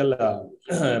economical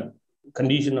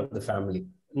condition of the family.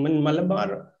 In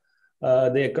Malabar,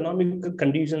 the economic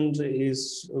conditions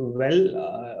is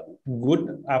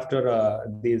good after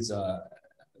this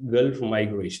Gulf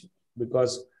migration,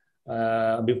 because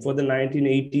before the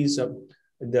 1980s,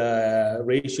 the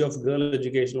ratio of girl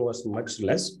education was much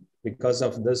less because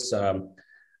of this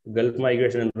Gulf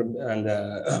migration and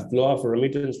the flow of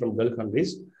remittance from Gulf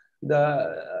countries.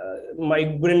 The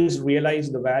migrants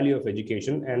realized the value of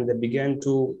education and they began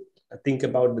to think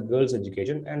about the girls'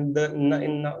 education. And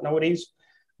nowadays,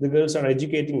 the girls are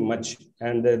educating much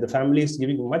and the family is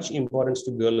giving much importance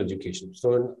to girl education.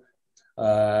 So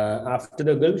after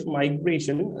the Gulf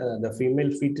migration, the female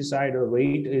feticide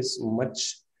rate is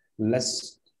much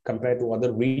less compared to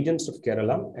other regions of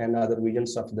Kerala and other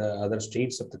regions of the other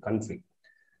states of the country.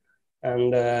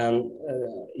 And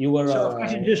you were. So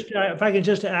if I can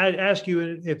just ask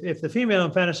you, if the female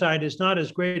infanticide is not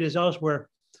as great as elsewhere,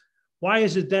 why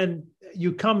is it then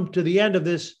you come to the end of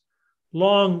this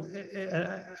long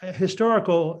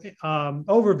historical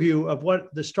overview of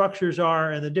what the structures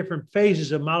are and the different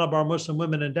phases of Malabar Muslim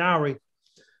women and dowry,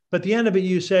 but at the end of it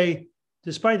you say,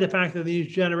 despite the fact that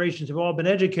these generations have all been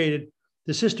educated,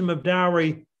 the system of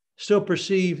dowry still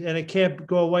perceived and it can't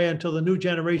go away until the new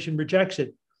generation rejects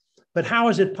it. But how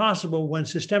is it possible when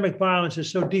systemic violence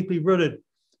is so deeply rooted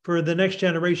for the next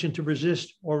generation to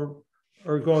resist or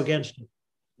go against it?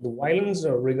 The violence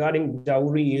regarding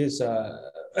dowry is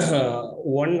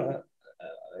one,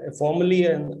 formally,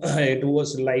 it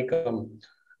was like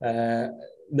there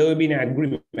will be an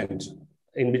agreement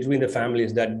in between the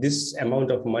families that this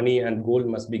amount of money and gold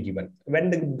must be given. When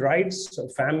the bride's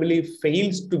family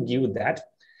fails to give that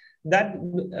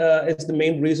is the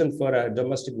main reason for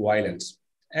domestic violence.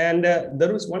 And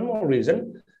there is one more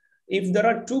reason. If there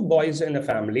are two boys in a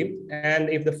family, and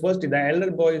if the elder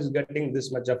boy is getting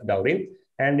this much of dowry,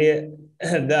 and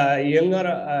the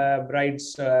younger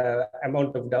bride's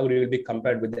amount of dowry will be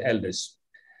compared with the elders.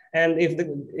 And if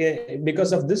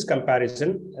because of this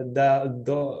comparison,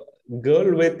 the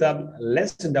girl with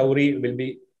less dowry will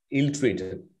be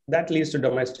ill-treated. That leads to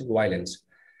domestic violence.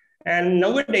 And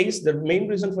nowadays, the main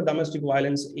reason for domestic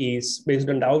violence is based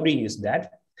on dowry is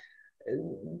that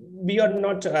we are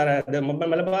not, the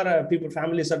Malabar people,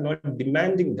 families are not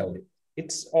demanding dowry.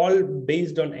 It's all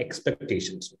based on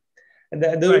expectations.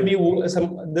 There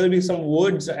will be some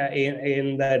words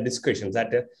in the discussions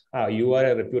that you are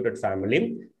a reputed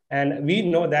family, and we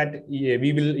know that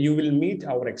you will meet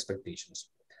our expectations.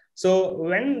 So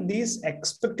when these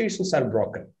expectations are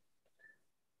broken,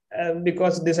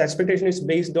 because this expectation is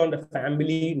based on the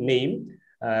family name,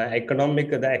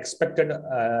 the expected,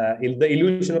 the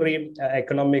illusionary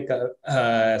economic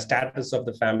status of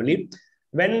the family,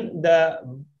 when the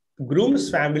groom's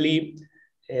family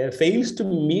fails to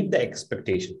meet the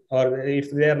expectation, or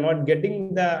if they are not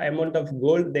getting the amount of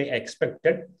gold they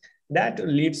expected, that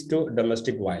leads to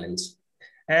domestic violence.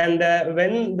 And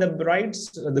when the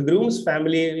groom's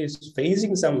family is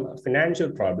facing some financial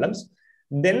problems,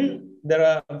 then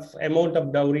the amount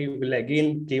of dowry will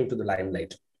again came to the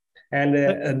limelight. And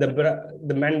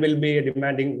the man will be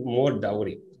demanding more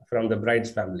dowry from the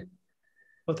bride's family.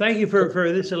 Well, thank you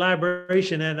for this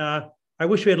elaboration. And I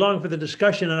wish we had long for the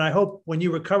discussion. And I hope when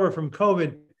you recover from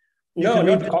COVID. Not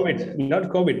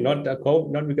COVID,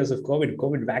 not because of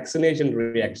COVID vaccination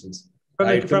reactions.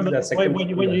 When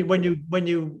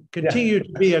you continue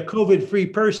to be a COVID-free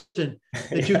person,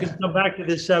 that you can come back to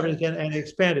this subject and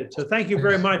expand it. So thank you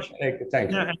very much. Thank you.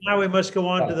 And now we must go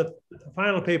on to the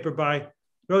final paper by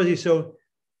Rosie. So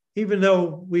even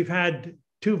though we've had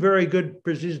two very good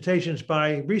presentations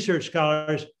by research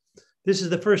scholars, this is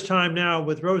the first time now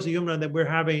with Rosie Umran that we're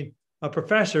having a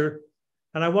professor.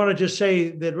 And I want to just say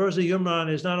that Rosie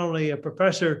Umran is not only a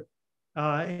professor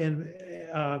in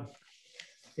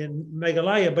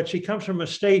Meghalaya, but she comes from a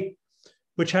state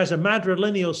which has a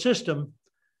matrilineal system.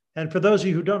 And for those of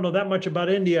you who don't know that much about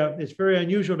India, it's very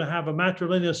unusual to have a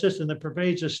matrilineal system that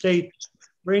pervades a state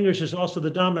where English is also the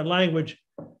dominant language.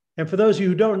 And for those of you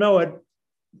who don't know it,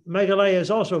 Meghalaya is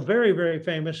also very, very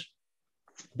famous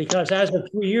because as of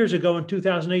 3 years ago in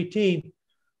 2018,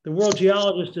 the world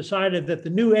geologists decided that the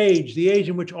new age, the age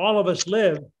in which all of us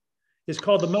live, is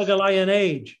called the Meghalayan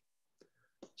age.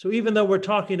 So even though we're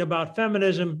talking about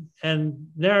feminism and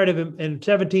narrative in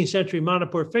 17th century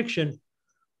Manipur fiction,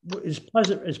 it's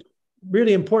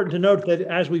really important to note that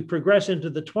as we progress into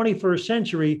the 21st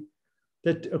century,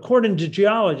 that according to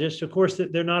geologists, of course,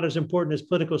 that they're not as important as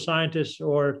political scientists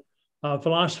or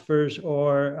philosophers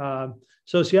or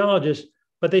sociologists,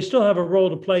 but they still have a role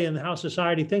to play in how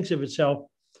society thinks of itself.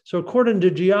 So according to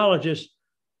geologists,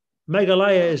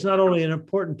 Meghalaya is not only an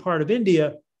important part of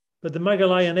India, but the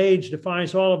Meghalayan age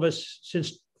defines all of us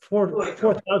since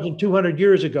 4,200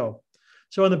 years ago.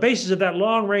 So on the basis of that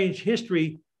long-range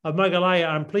history of Meghalaya,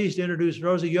 I'm pleased to introduce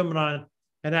Rosie Umran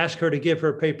and ask her to give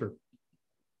her paper.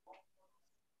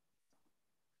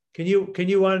 Can you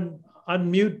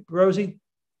unmute, Rosie?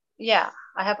 Yeah,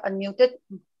 I have unmuted,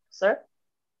 sir.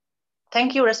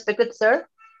 Thank you, respected sir.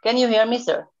 Can you hear me,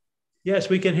 sir? Yes,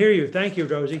 we can hear you. Thank you,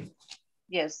 Rosie.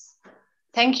 Yes.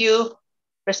 Thank you,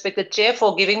 respected chair,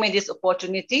 for giving me this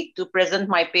opportunity to present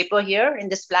my paper here in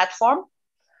this platform.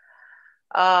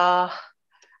 I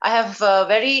have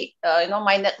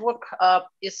my network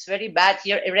is very bad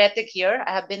here, erratic here.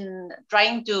 I have been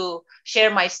trying to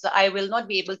share I will not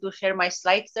be able to share my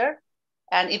slides, sir.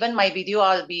 And even my video,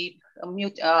 I'll be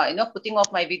putting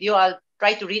off my video. I'll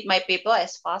try to read my paper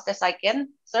as fast as I can,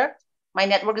 sir. My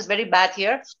network is very bad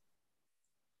here.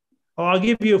 Oh, I'll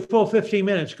give you a full 15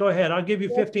 minutes. Go ahead. I'll give you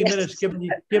 15 minutes given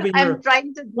your I'm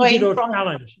trying to join from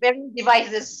challenge. various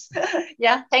devices.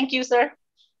 Yeah, thank you, sir.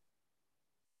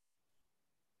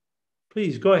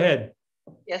 Please, go ahead.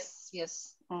 Yes.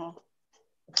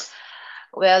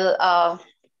 Well,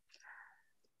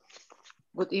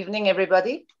 good evening,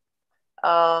 everybody.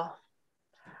 The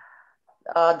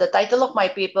title of my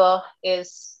paper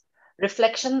is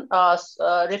Reflection of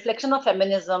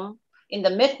Feminism in the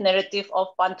Myth Narrative of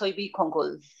Panthoibi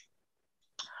Khongkul.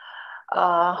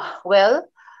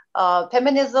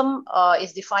 Feminism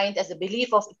is defined as a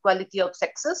belief of equality of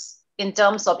sexes in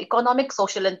terms of economic,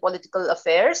 social, and political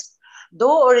affairs.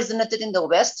 Though originated in the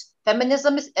West,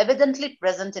 feminism is evidently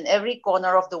present in every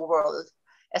corner of the world.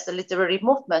 As a literary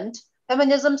movement,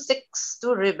 feminism seeks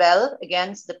to rebel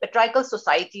against the patriarchal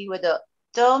society where the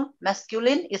term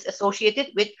masculine is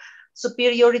associated with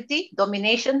superiority,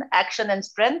 domination, action, and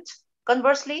strength.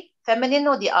 Conversely, feminine,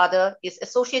 or the other, is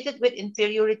associated with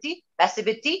inferiority,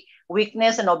 passivity,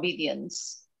 weakness, and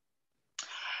obedience.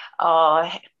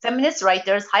 Feminist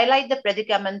writers highlight the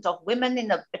predicament of women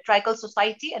in a patriarchal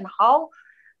society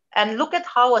and look at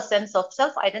how a sense of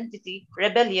self-identity,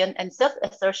 rebellion, and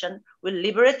self-assertion will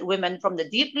liberate women from the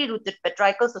deeply rooted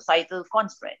patriarchal societal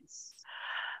constraints.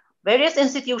 Various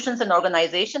institutions and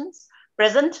organizations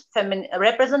represent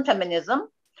feminism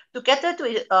to cater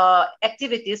to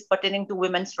activities pertaining to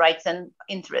women's rights and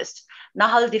interests.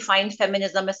 Nahal defined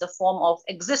feminism as a form of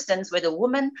existence where the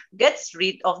woman gets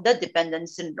rid of the dependent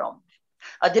syndrome.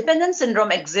 A dependent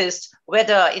syndrome exists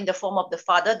whether in the form of the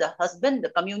father, the husband, the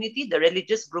community, the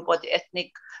religious group, or the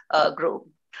ethnic group.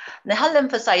 Nahal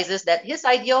emphasizes that his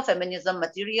idea of feminism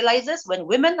materializes when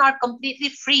women are completely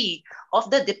free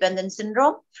of the dependent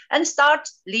syndrome and start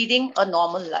leading a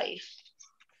normal life.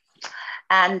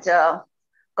 And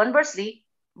conversely,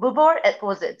 Bubor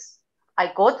posits, I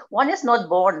quote, one is not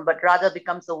born, but rather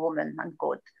becomes a woman,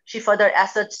 unquote. She further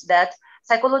asserts that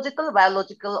psychological,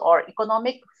 biological, or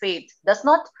economic fate does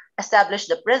not establish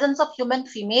the presence of human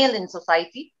female in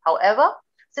society. However,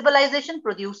 civilization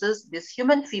produces this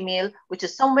human female, which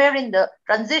is somewhere in the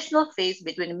transitional phase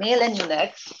between male and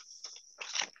eunuch,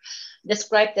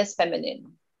 described as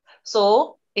feminine.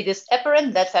 So it is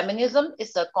apparent that feminism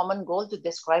is a common goal to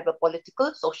describe a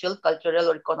political, social, cultural,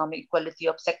 or economic equality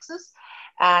of sexes.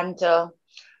 And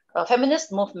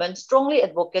feminist movement strongly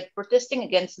advocate protesting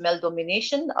against male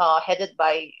domination, headed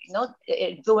by,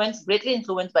 greatly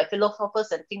influenced by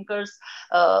philosophers and thinkers,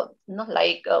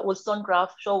 like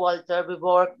Wollstonecraft, Showalter,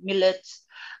 Bubor, Millet,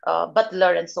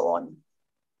 Butler, and so on.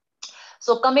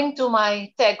 So coming to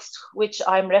my text, which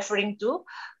I'm referring to,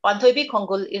 Panthoibi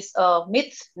Khonggul is a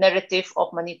myth narrative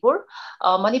of Manipur.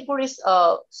 Manipur is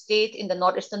a state in the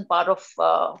northeastern part of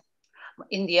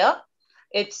India.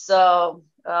 It's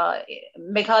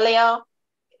Meghalaya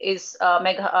is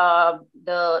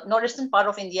the northeastern part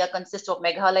of India consists of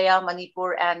Meghalaya,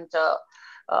 Manipur, and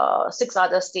 6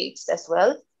 other states as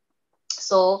well.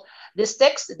 So this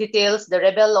text details the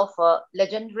rebel of a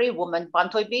legendary woman,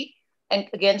 Panthoibi, and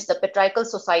against the patriarchal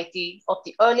society of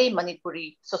the early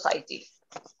Manipuri society.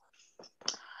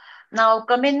 Now,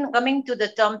 coming to the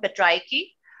term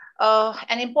patriarchy,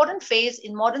 an important phase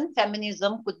in modern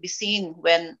feminism could be seen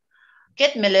when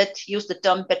Kate Millett used the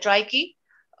term patriarchy,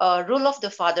 rule of the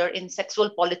father in sexual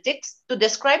politics, to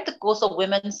describe the course of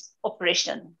women's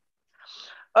oppression.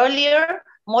 Earlier,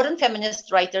 modern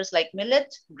feminist writers like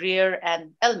Millett, Greer,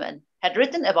 and Ellman had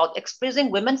written about expressing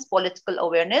women's political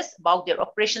awareness about their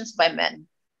oppressions by men.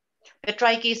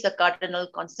 Patriarchy is the cardinal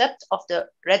concept of the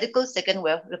radical second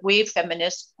wave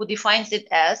feminist, who defines it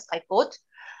as, I quote,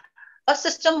 a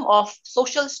system of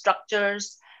social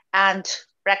structures and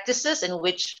practices in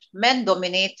which men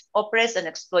dominate, oppress, and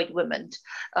exploit women,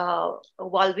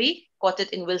 while we quoted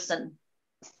in Wilson.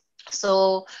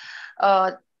 So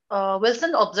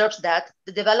Wilson observes that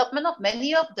the development of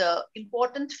many of the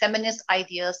important feminist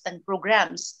ideas and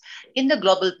programs in the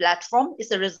global platform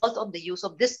is a result of the use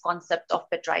of this concept of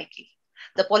patriarchy.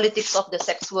 The politics of the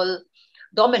sexual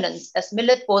dominance, as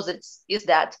Millett posits, is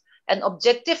that an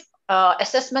objective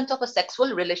assessment of a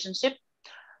sexual relationship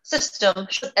system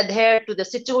should adhere to the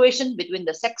situation between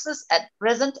the sexes at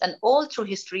present and all through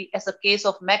history as a case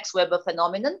of Max Weber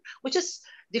phenomenon, which is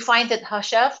defined at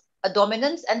Herrschaft, a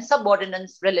dominance and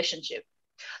subordinance relationship.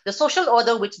 The social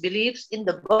order which believes in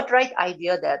the birthright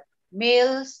idea that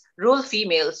males rule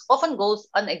females often goes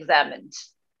unexamined.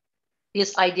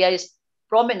 This idea is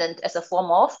prominent as a form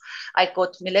of, I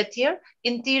quote Millett here,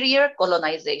 interior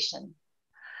colonization,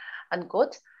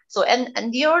 unquote. So, and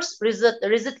endures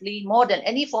rigidly more than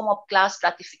any form of class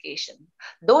stratification.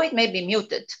 Though it may be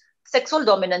muted, sexual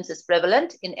dominance is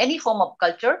prevalent in any form of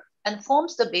culture and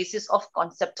forms the basis of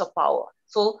concepts of power.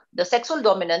 So the sexual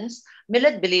dominance,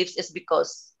 Millett believes, is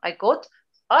because, I quote,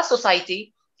 our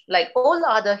society, like all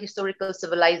other historical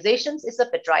civilizations, is a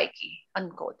patriarchy,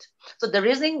 unquote. So the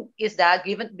reasoning is that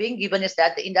being given is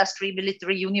that the industry,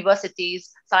 military,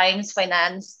 universities, science,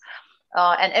 finance,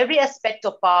 and every aspect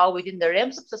of power within the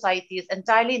realms of society is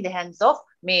entirely in the hands of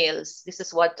males. This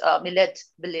is what Millett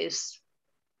believes.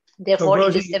 Therefore, so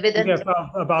Rosie, it is evident. You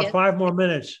have about yes. 5 more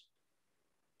minutes.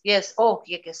 Yes. Oh,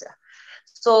 yes, sir.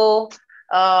 So,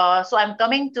 so I'm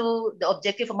coming to the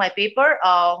objective of my paper.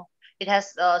 It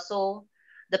has so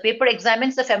the paper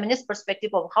examines the feminist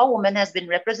perspective of how women has been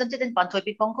represented in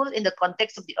Panthoibi Khonggul in the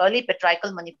context of the early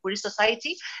patriarchal Manipuri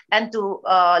society, and to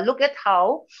look at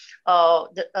how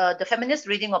the feminist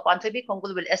reading of Panthoibi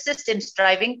Khonggul will assist in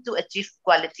striving to achieve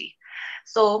equality.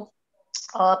 So,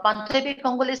 Panthoibi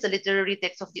Khonggul is a literary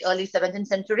text of the early 17th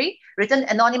century, written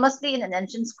anonymously in an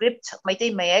ancient script,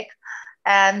 Meitei Mayek,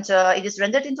 and it is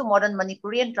rendered into modern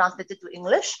Manipuri and translated to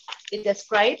English. It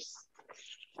describes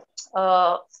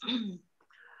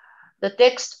the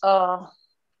text,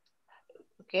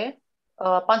 okay.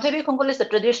 Panthoibi Khonggul is the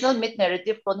traditional myth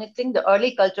narrative chronicling the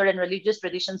early culture and religious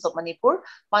traditions of Manipur.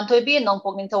 Panthoibi and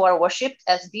Nongpok Ningthau are worshipped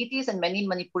as deities in many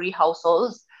Manipuri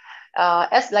households.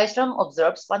 As Lystrom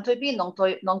observes, Panthoibi and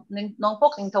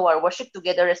Nongpok Ningthau are worshipped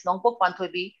together as Nongpok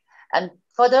Panthoibi And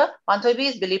further, Panthoibi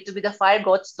is believed to be the fire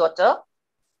god's daughter.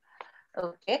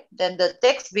 Okay, then the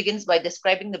text begins by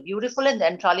describing the beautiful and the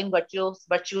enthralling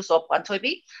virtues of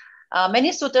Panthoibi.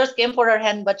 Many suitors came for her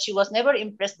hand, but she was never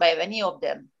impressed by any of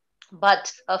them.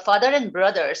 But her father and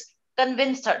brothers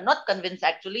convinced her, not convinced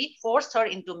actually, forced her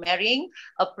into marrying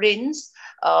a prince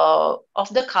of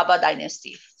the Heba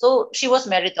dynasty. So she was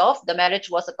married off. The marriage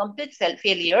was a complete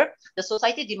failure. The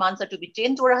society demands her to be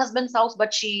chained to her husband's house,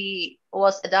 but she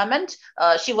was adamant.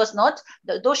 She was not,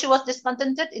 though she was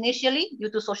discontented initially due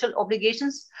to social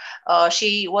obligations.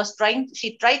 She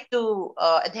tried to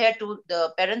adhere to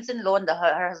the parents-in-law and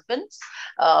her husband's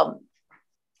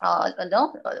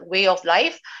way of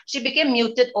life. She became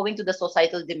muted owing to the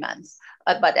societal demands.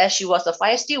 But as she was a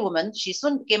feisty woman, she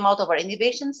soon came out of her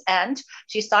inhibitions and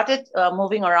she started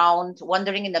moving around,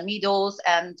 wandering in the meadows.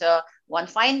 And one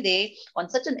fine day, on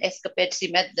such an escapade,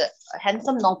 she met the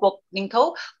handsome Nongpok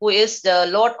Ningtho, who is the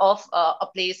lord of a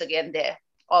place again there,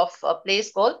 of a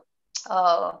place called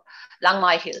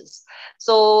Langmai Hills.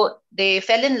 So they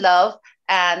fell in love,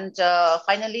 and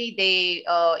finally they,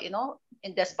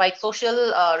 despite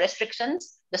social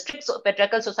restrictions, the strict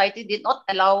patriarchal society did not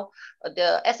allow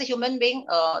as a human being,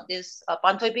 this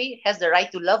Panthoibi has the right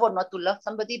to love or not to love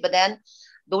somebody. But then,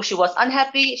 though she was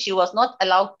unhappy, she was not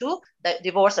allowed to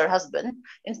divorce her husband.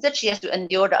 Instead, she has to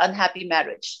endure the unhappy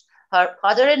marriage. Her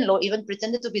father-in-law even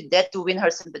pretended to be dead to win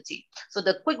her sympathy. So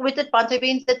the quick-witted Panthoibi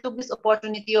instead took this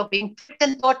opportunity of being tricked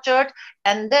and tortured,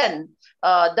 and then,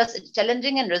 thus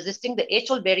challenging and resisting the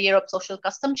age-old barrier of social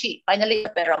custom, she finally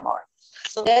got a paramour.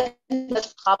 So then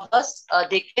the Habas,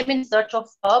 they came in search of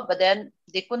her, but then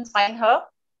they couldn't find her.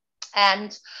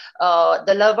 And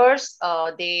the lovers,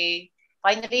 they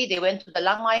went to the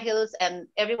Langmai Hills, and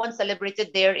everyone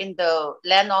celebrated there in the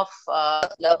land of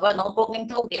Lava, Nongpok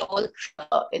Ningtho. They all,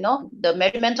 the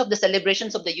merriment of the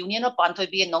celebrations of the union of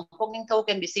Panthoibi and Nongpok Ningtho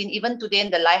can be seen even today in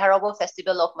the Lai Harawa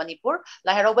festival of Manipur.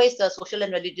 Lai Harawa is the social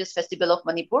and religious festival of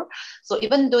Manipur. So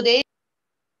even today,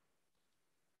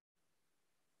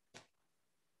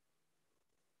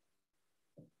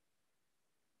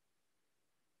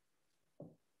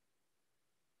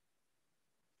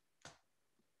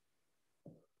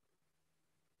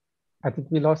 I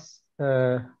think we lost.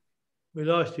 We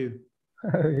lost you.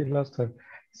 We lost her.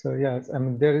 So yes, I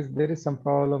mean there is some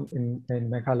problem in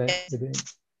Meghalaya.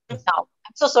 Now,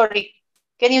 I'm so sorry.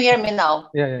 Can you hear me now?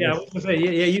 Yeah. Yeah,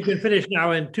 you can finish now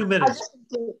in 2 minutes.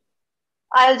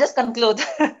 I'll just conclude.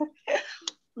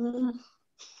 I'm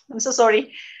so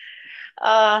sorry.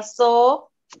 So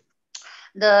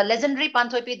the legendary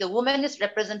Panthoibi, the woman, is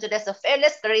represented as a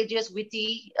fearless, courageous,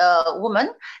 witty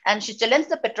woman, and she challenged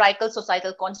the patriarchal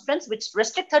societal constraints which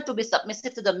restrict her to be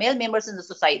submissive to the male members in the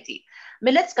society.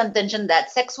 Millet's contention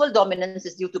that sexual dominance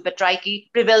is due to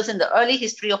patriarchy prevails in the early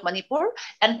history of Manipur,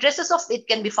 and traces of it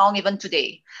can be found even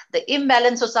today. The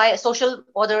imbalanced social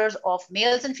orders of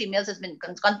males and females has been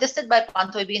contested by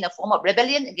Panthoibi in a form of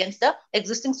rebellion against the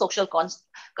existing social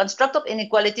construct of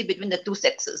inequality between the two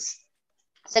sexes.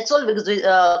 Sexual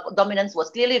dominance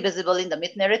was clearly visible in the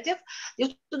myth narrative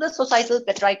due to the societal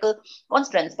patriarchal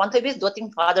constraints. Panthoibi's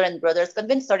doting father and brothers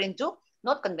forced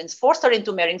her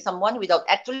into marrying someone without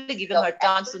actually giving her a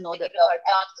chance to know the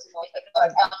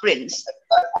prince.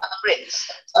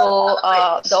 So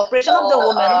the oppression of the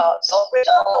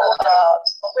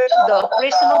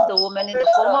woman in the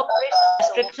form of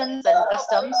restrictions and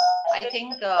customs, I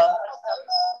think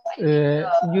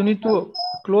you need to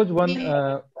close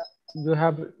one. You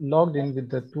have logged in with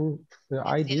the two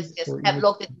IDs. Yes, so I have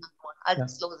logged in. I'll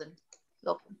just close in.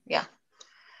 Yeah.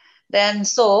 Then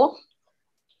the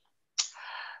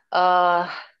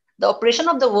oppression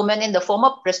of the woman in the form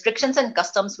of restrictions and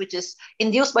customs, which is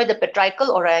induced by the patriarchal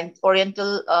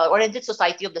oriented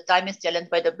society of the time, is challenged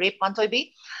by the brave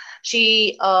Panthoibi.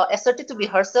 She asserted to be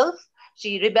herself.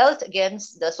 She rebelled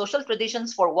against the social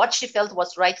traditions for what she felt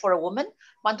was right for a woman.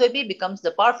 Panthoibi becomes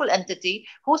the powerful entity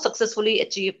who successfully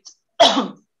achieved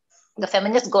the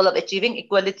feminist goal of achieving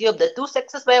equality of the two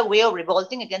sexes by a way of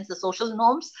revolting against the social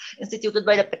norms instituted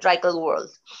by the patriarchal world.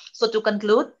 So to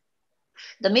conclude,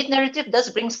 the myth narrative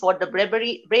thus brings forth the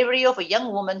bravery of a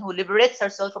young woman who liberates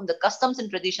herself from the customs and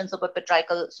traditions of a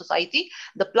patriarchal society.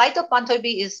 The plight of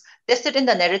Panthoibi is tested in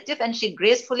the narrative, and she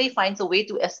gracefully finds a way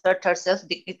to assert her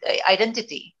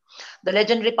self-identity. The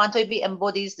legendary Panthoibi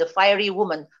embodies the fiery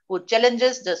woman who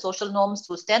challenges the social norms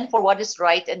to stand for what is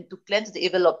right and to cleanse the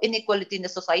evil of inequality in the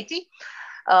society.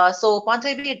 So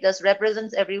Panthoibi thus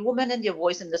represents every woman and their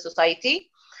voice in the society.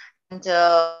 And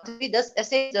Panthoibi thus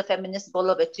essays the feminist goal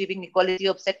of achieving equality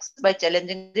of sexes by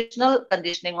challenging the traditional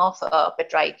conditioning of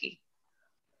patriarchy.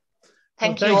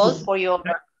 Thank you all for your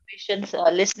patience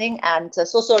listening, and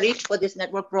so sorry for this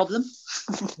network problem.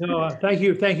 No, thank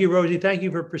you, Rosie. Thank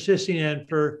you for persisting and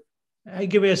for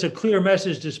giving us a clear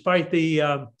message despite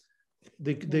the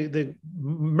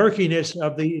murkiness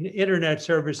of the internet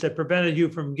service that prevented you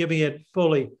from giving it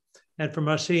fully and from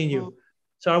us seeing you.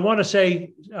 So I want to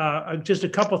say just a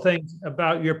couple things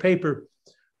about your paper.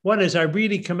 One is I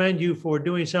really commend you for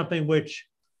doing something which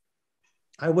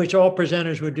I wish all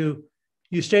presenters would do.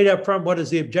 You state up front what is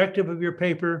the objective of your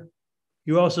paper.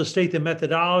 You also state the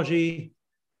methodology,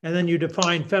 and then you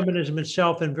define feminism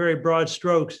itself in very broad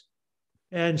strokes.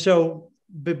 And so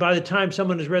by the time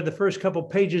someone has read the first couple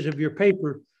pages of your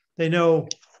paper, they know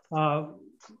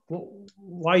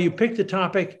why you picked the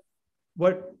topic,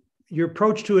 what your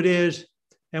approach to it is,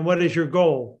 and what is your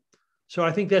goal. So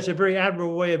I think that's a very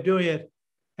admirable way of doing it.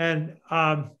 And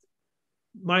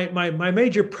my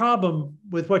major problem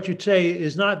with what you say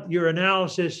is not your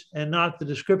analysis and not the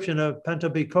description of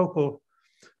Pantobi Koko,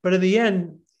 but in the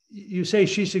end, you say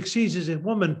she succeeds as a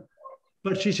woman,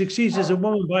 but she succeeds as a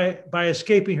woman by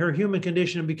escaping her human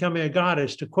condition and becoming a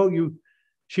goddess. To quote you,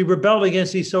 she rebelled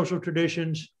against these social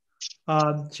traditions.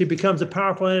 She becomes a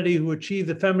powerful entity who achieved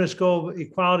the feminist goal of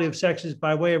equality of sexes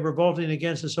by way of revolting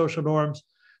against the social norms.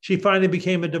 She finally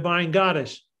became a divine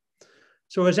goddess.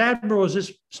 So as admirable as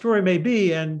this story may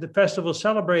be, and the festival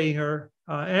celebrating her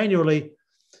annually,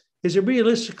 is it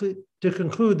realistically to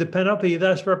conclude that Pantobi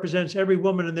thus represents every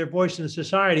woman and their voice in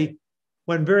society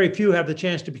when very few have the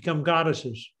chance to become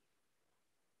goddesses?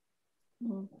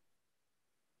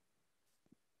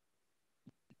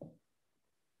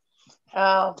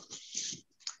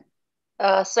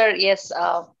 Sir, yes.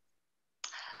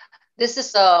 This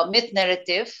is a myth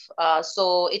narrative.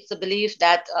 So it's a belief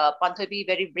that Pantobi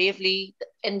very bravely,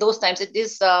 in those times, it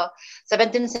is a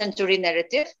 17th century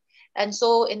narrative. And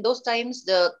so in those times,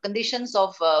 the conditions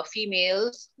of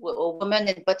females, women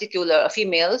in particular,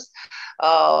 females,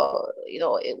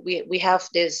 we have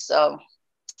this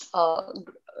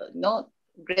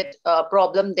great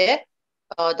problem there.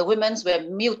 The women were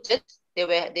muted.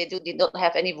 They did not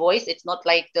have any voice. It's not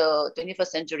like the 21st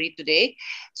century today.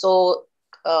 So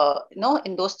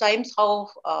in those times, how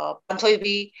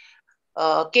Pantobi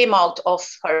came out of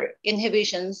her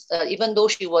inhibitions, even though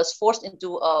she was forced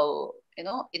into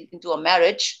into a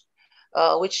marriage,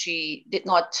 which she did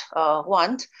not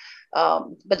want.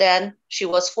 But then she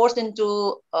was forced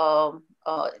into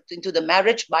the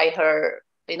marriage by her,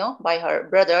 by her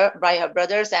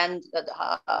brothers and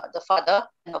the father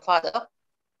and her father.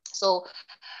 So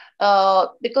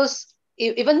because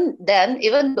even then,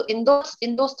 even in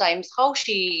those times, how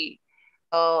she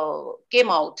came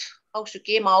out,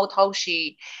 how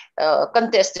she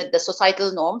contested the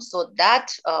societal norms. So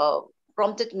that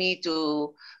prompted me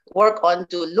to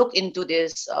look into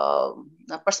this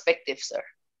perspective, sir.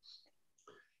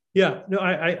 Yeah, no,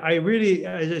 I really,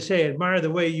 as I say, admire the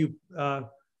way you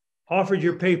offered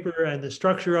your paper and the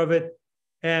structure of it.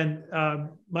 And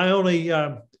my only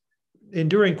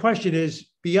enduring question is,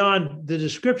 beyond the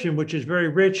description, which is very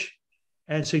rich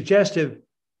and suggestive,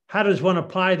 how does one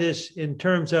apply this in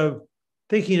terms of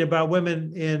thinking about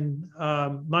women in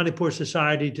Manipur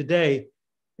society today?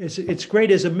 It's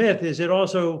great as a myth. Is it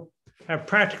also have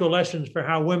practical lessons for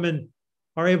how women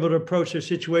are able to approach their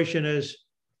situation as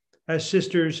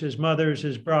sisters, as mothers,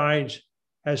 as brides,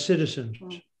 as citizens?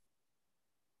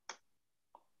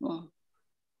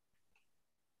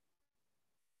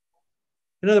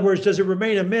 In other words, does it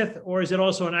remain a myth, or is it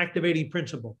also an activating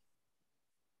principle?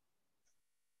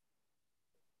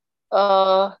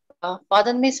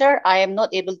 Pardon me, sir. I am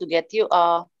not able to get you.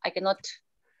 I cannot.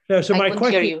 No, so my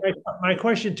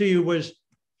question to you was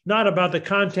not about the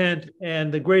content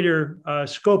and the greater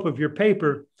scope of your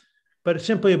paper, but it's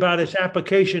simply about its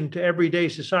application to everyday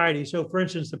society. So, for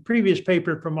instance, the previous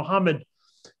paper from Mohammed,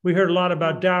 we heard a lot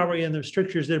about dowry and the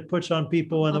strictures that it puts on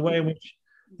people and the way in which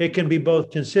it can be both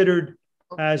considered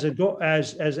as an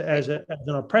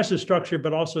oppressive structure,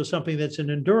 but also something that's an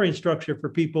enduring structure for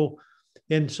people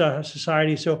in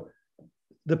society. So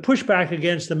the pushback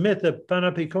against the myth of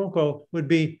Pantobi Koko would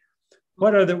be,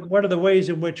 what are the ways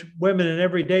in which women in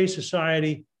everyday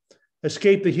society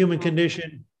escape the human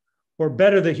condition or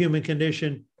better the human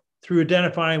condition through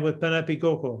identifying with Pantobi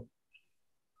Koko?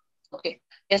 Okay,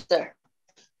 yes, sir.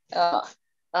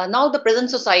 Now the present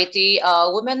society,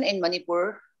 women in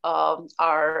Manipur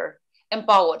are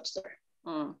empowered, sir.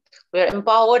 We're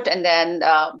empowered, and then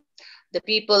the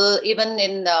people, even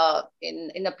in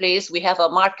a place, we have a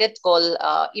market called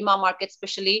Ima Market,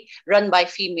 specially run by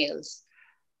females.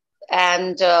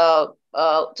 And so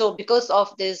because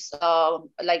of this,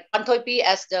 like Pantobi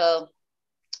as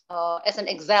an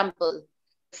example,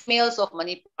 females of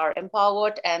Manipur are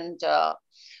empowered and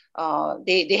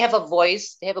they have a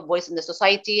voice. They have a voice in the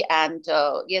society, and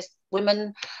yes,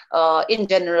 women in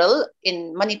general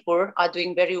in Manipur are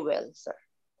doing very well, sir.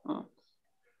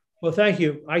 Well, thank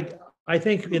you. I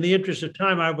think in the interest of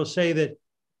time, I will say that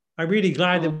I'm really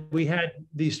glad that we had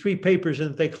these 3 papers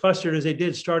and that they clustered as they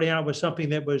did, starting out with something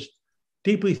that was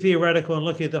deeply theoretical and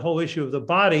looking at the whole issue of the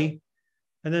body,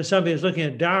 and then somebody is looking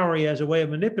at dowry as a way of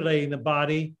manipulating the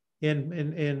body in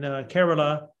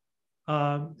Kerala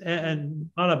and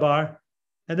Malabar,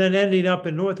 and then ending up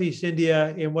in Northeast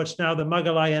India in what's now the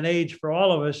Mughalayan age for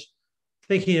all of us,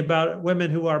 thinking about women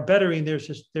who are bettering their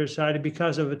society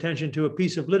because of attention to a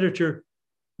piece of literature,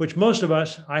 which most of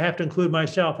us, I have to include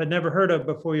myself, had never heard of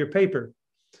before your paper.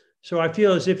 So I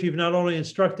feel as if you've not only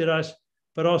instructed us,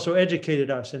 but also educated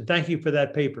us. And thank you for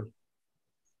that paper.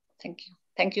 Thank you.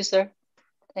 Thank you, sir.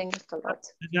 Thank you a lot.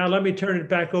 Now let me turn it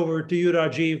back over to you,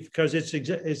 Rajiv, because it's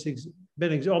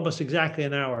been almost exactly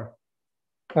an hour.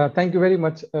 Thank you very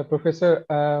much, Professor.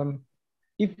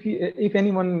 If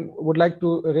anyone would like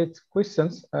to raise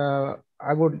questions,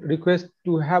 I would request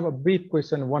to have a brief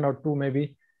question, 1 or 2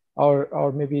 maybe,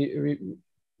 or maybe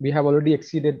we have already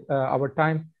exceeded our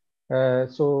time,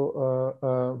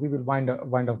 so we will wind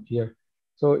up here.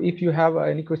 So if you have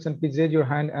any question, please raise your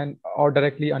hand and or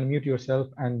directly unmute yourself,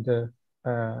 and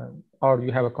or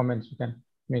you have a comment you can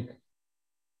make.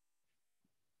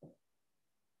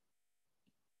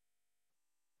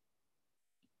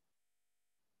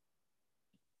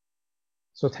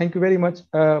 So thank you very much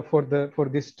for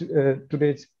this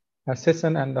today's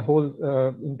session and the whole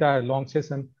entire long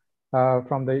session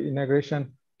from the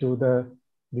inauguration to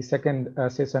the second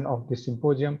session of the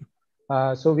symposium.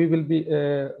 So we will be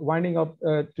winding up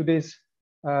today's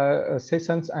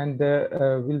sessions, and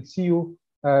we'll see you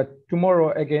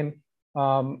tomorrow again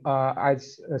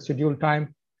as scheduled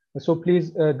time. So please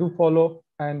do follow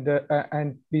and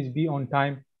please be on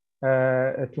time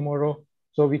tomorrow,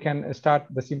 so we can start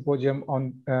the symposium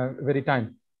on very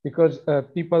time, because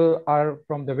people are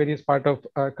from the various part of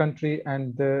our country,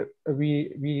 and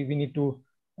we need to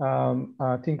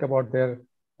think about their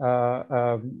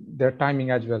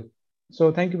timing as well. So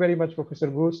thank you very much, Professor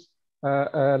Bruce,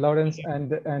 Lawrence,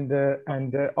 and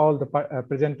all the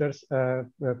presenters,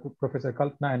 Professor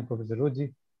Kalpana and Professor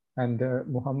Roji and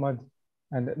Muhammad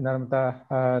and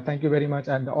Narmata. Thank you very much,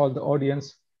 and all the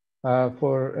audience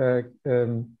for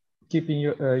keeping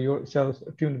yourselves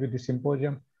tuned with the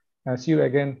symposium. See you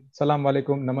again. Salam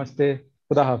alaikum. Namaste.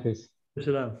 Khuda Hafiz.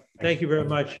 Salam. Thank you very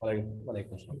much.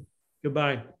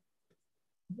 Goodbye.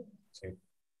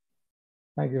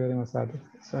 Thank you very much,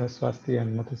 Swasti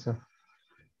and Mathisa.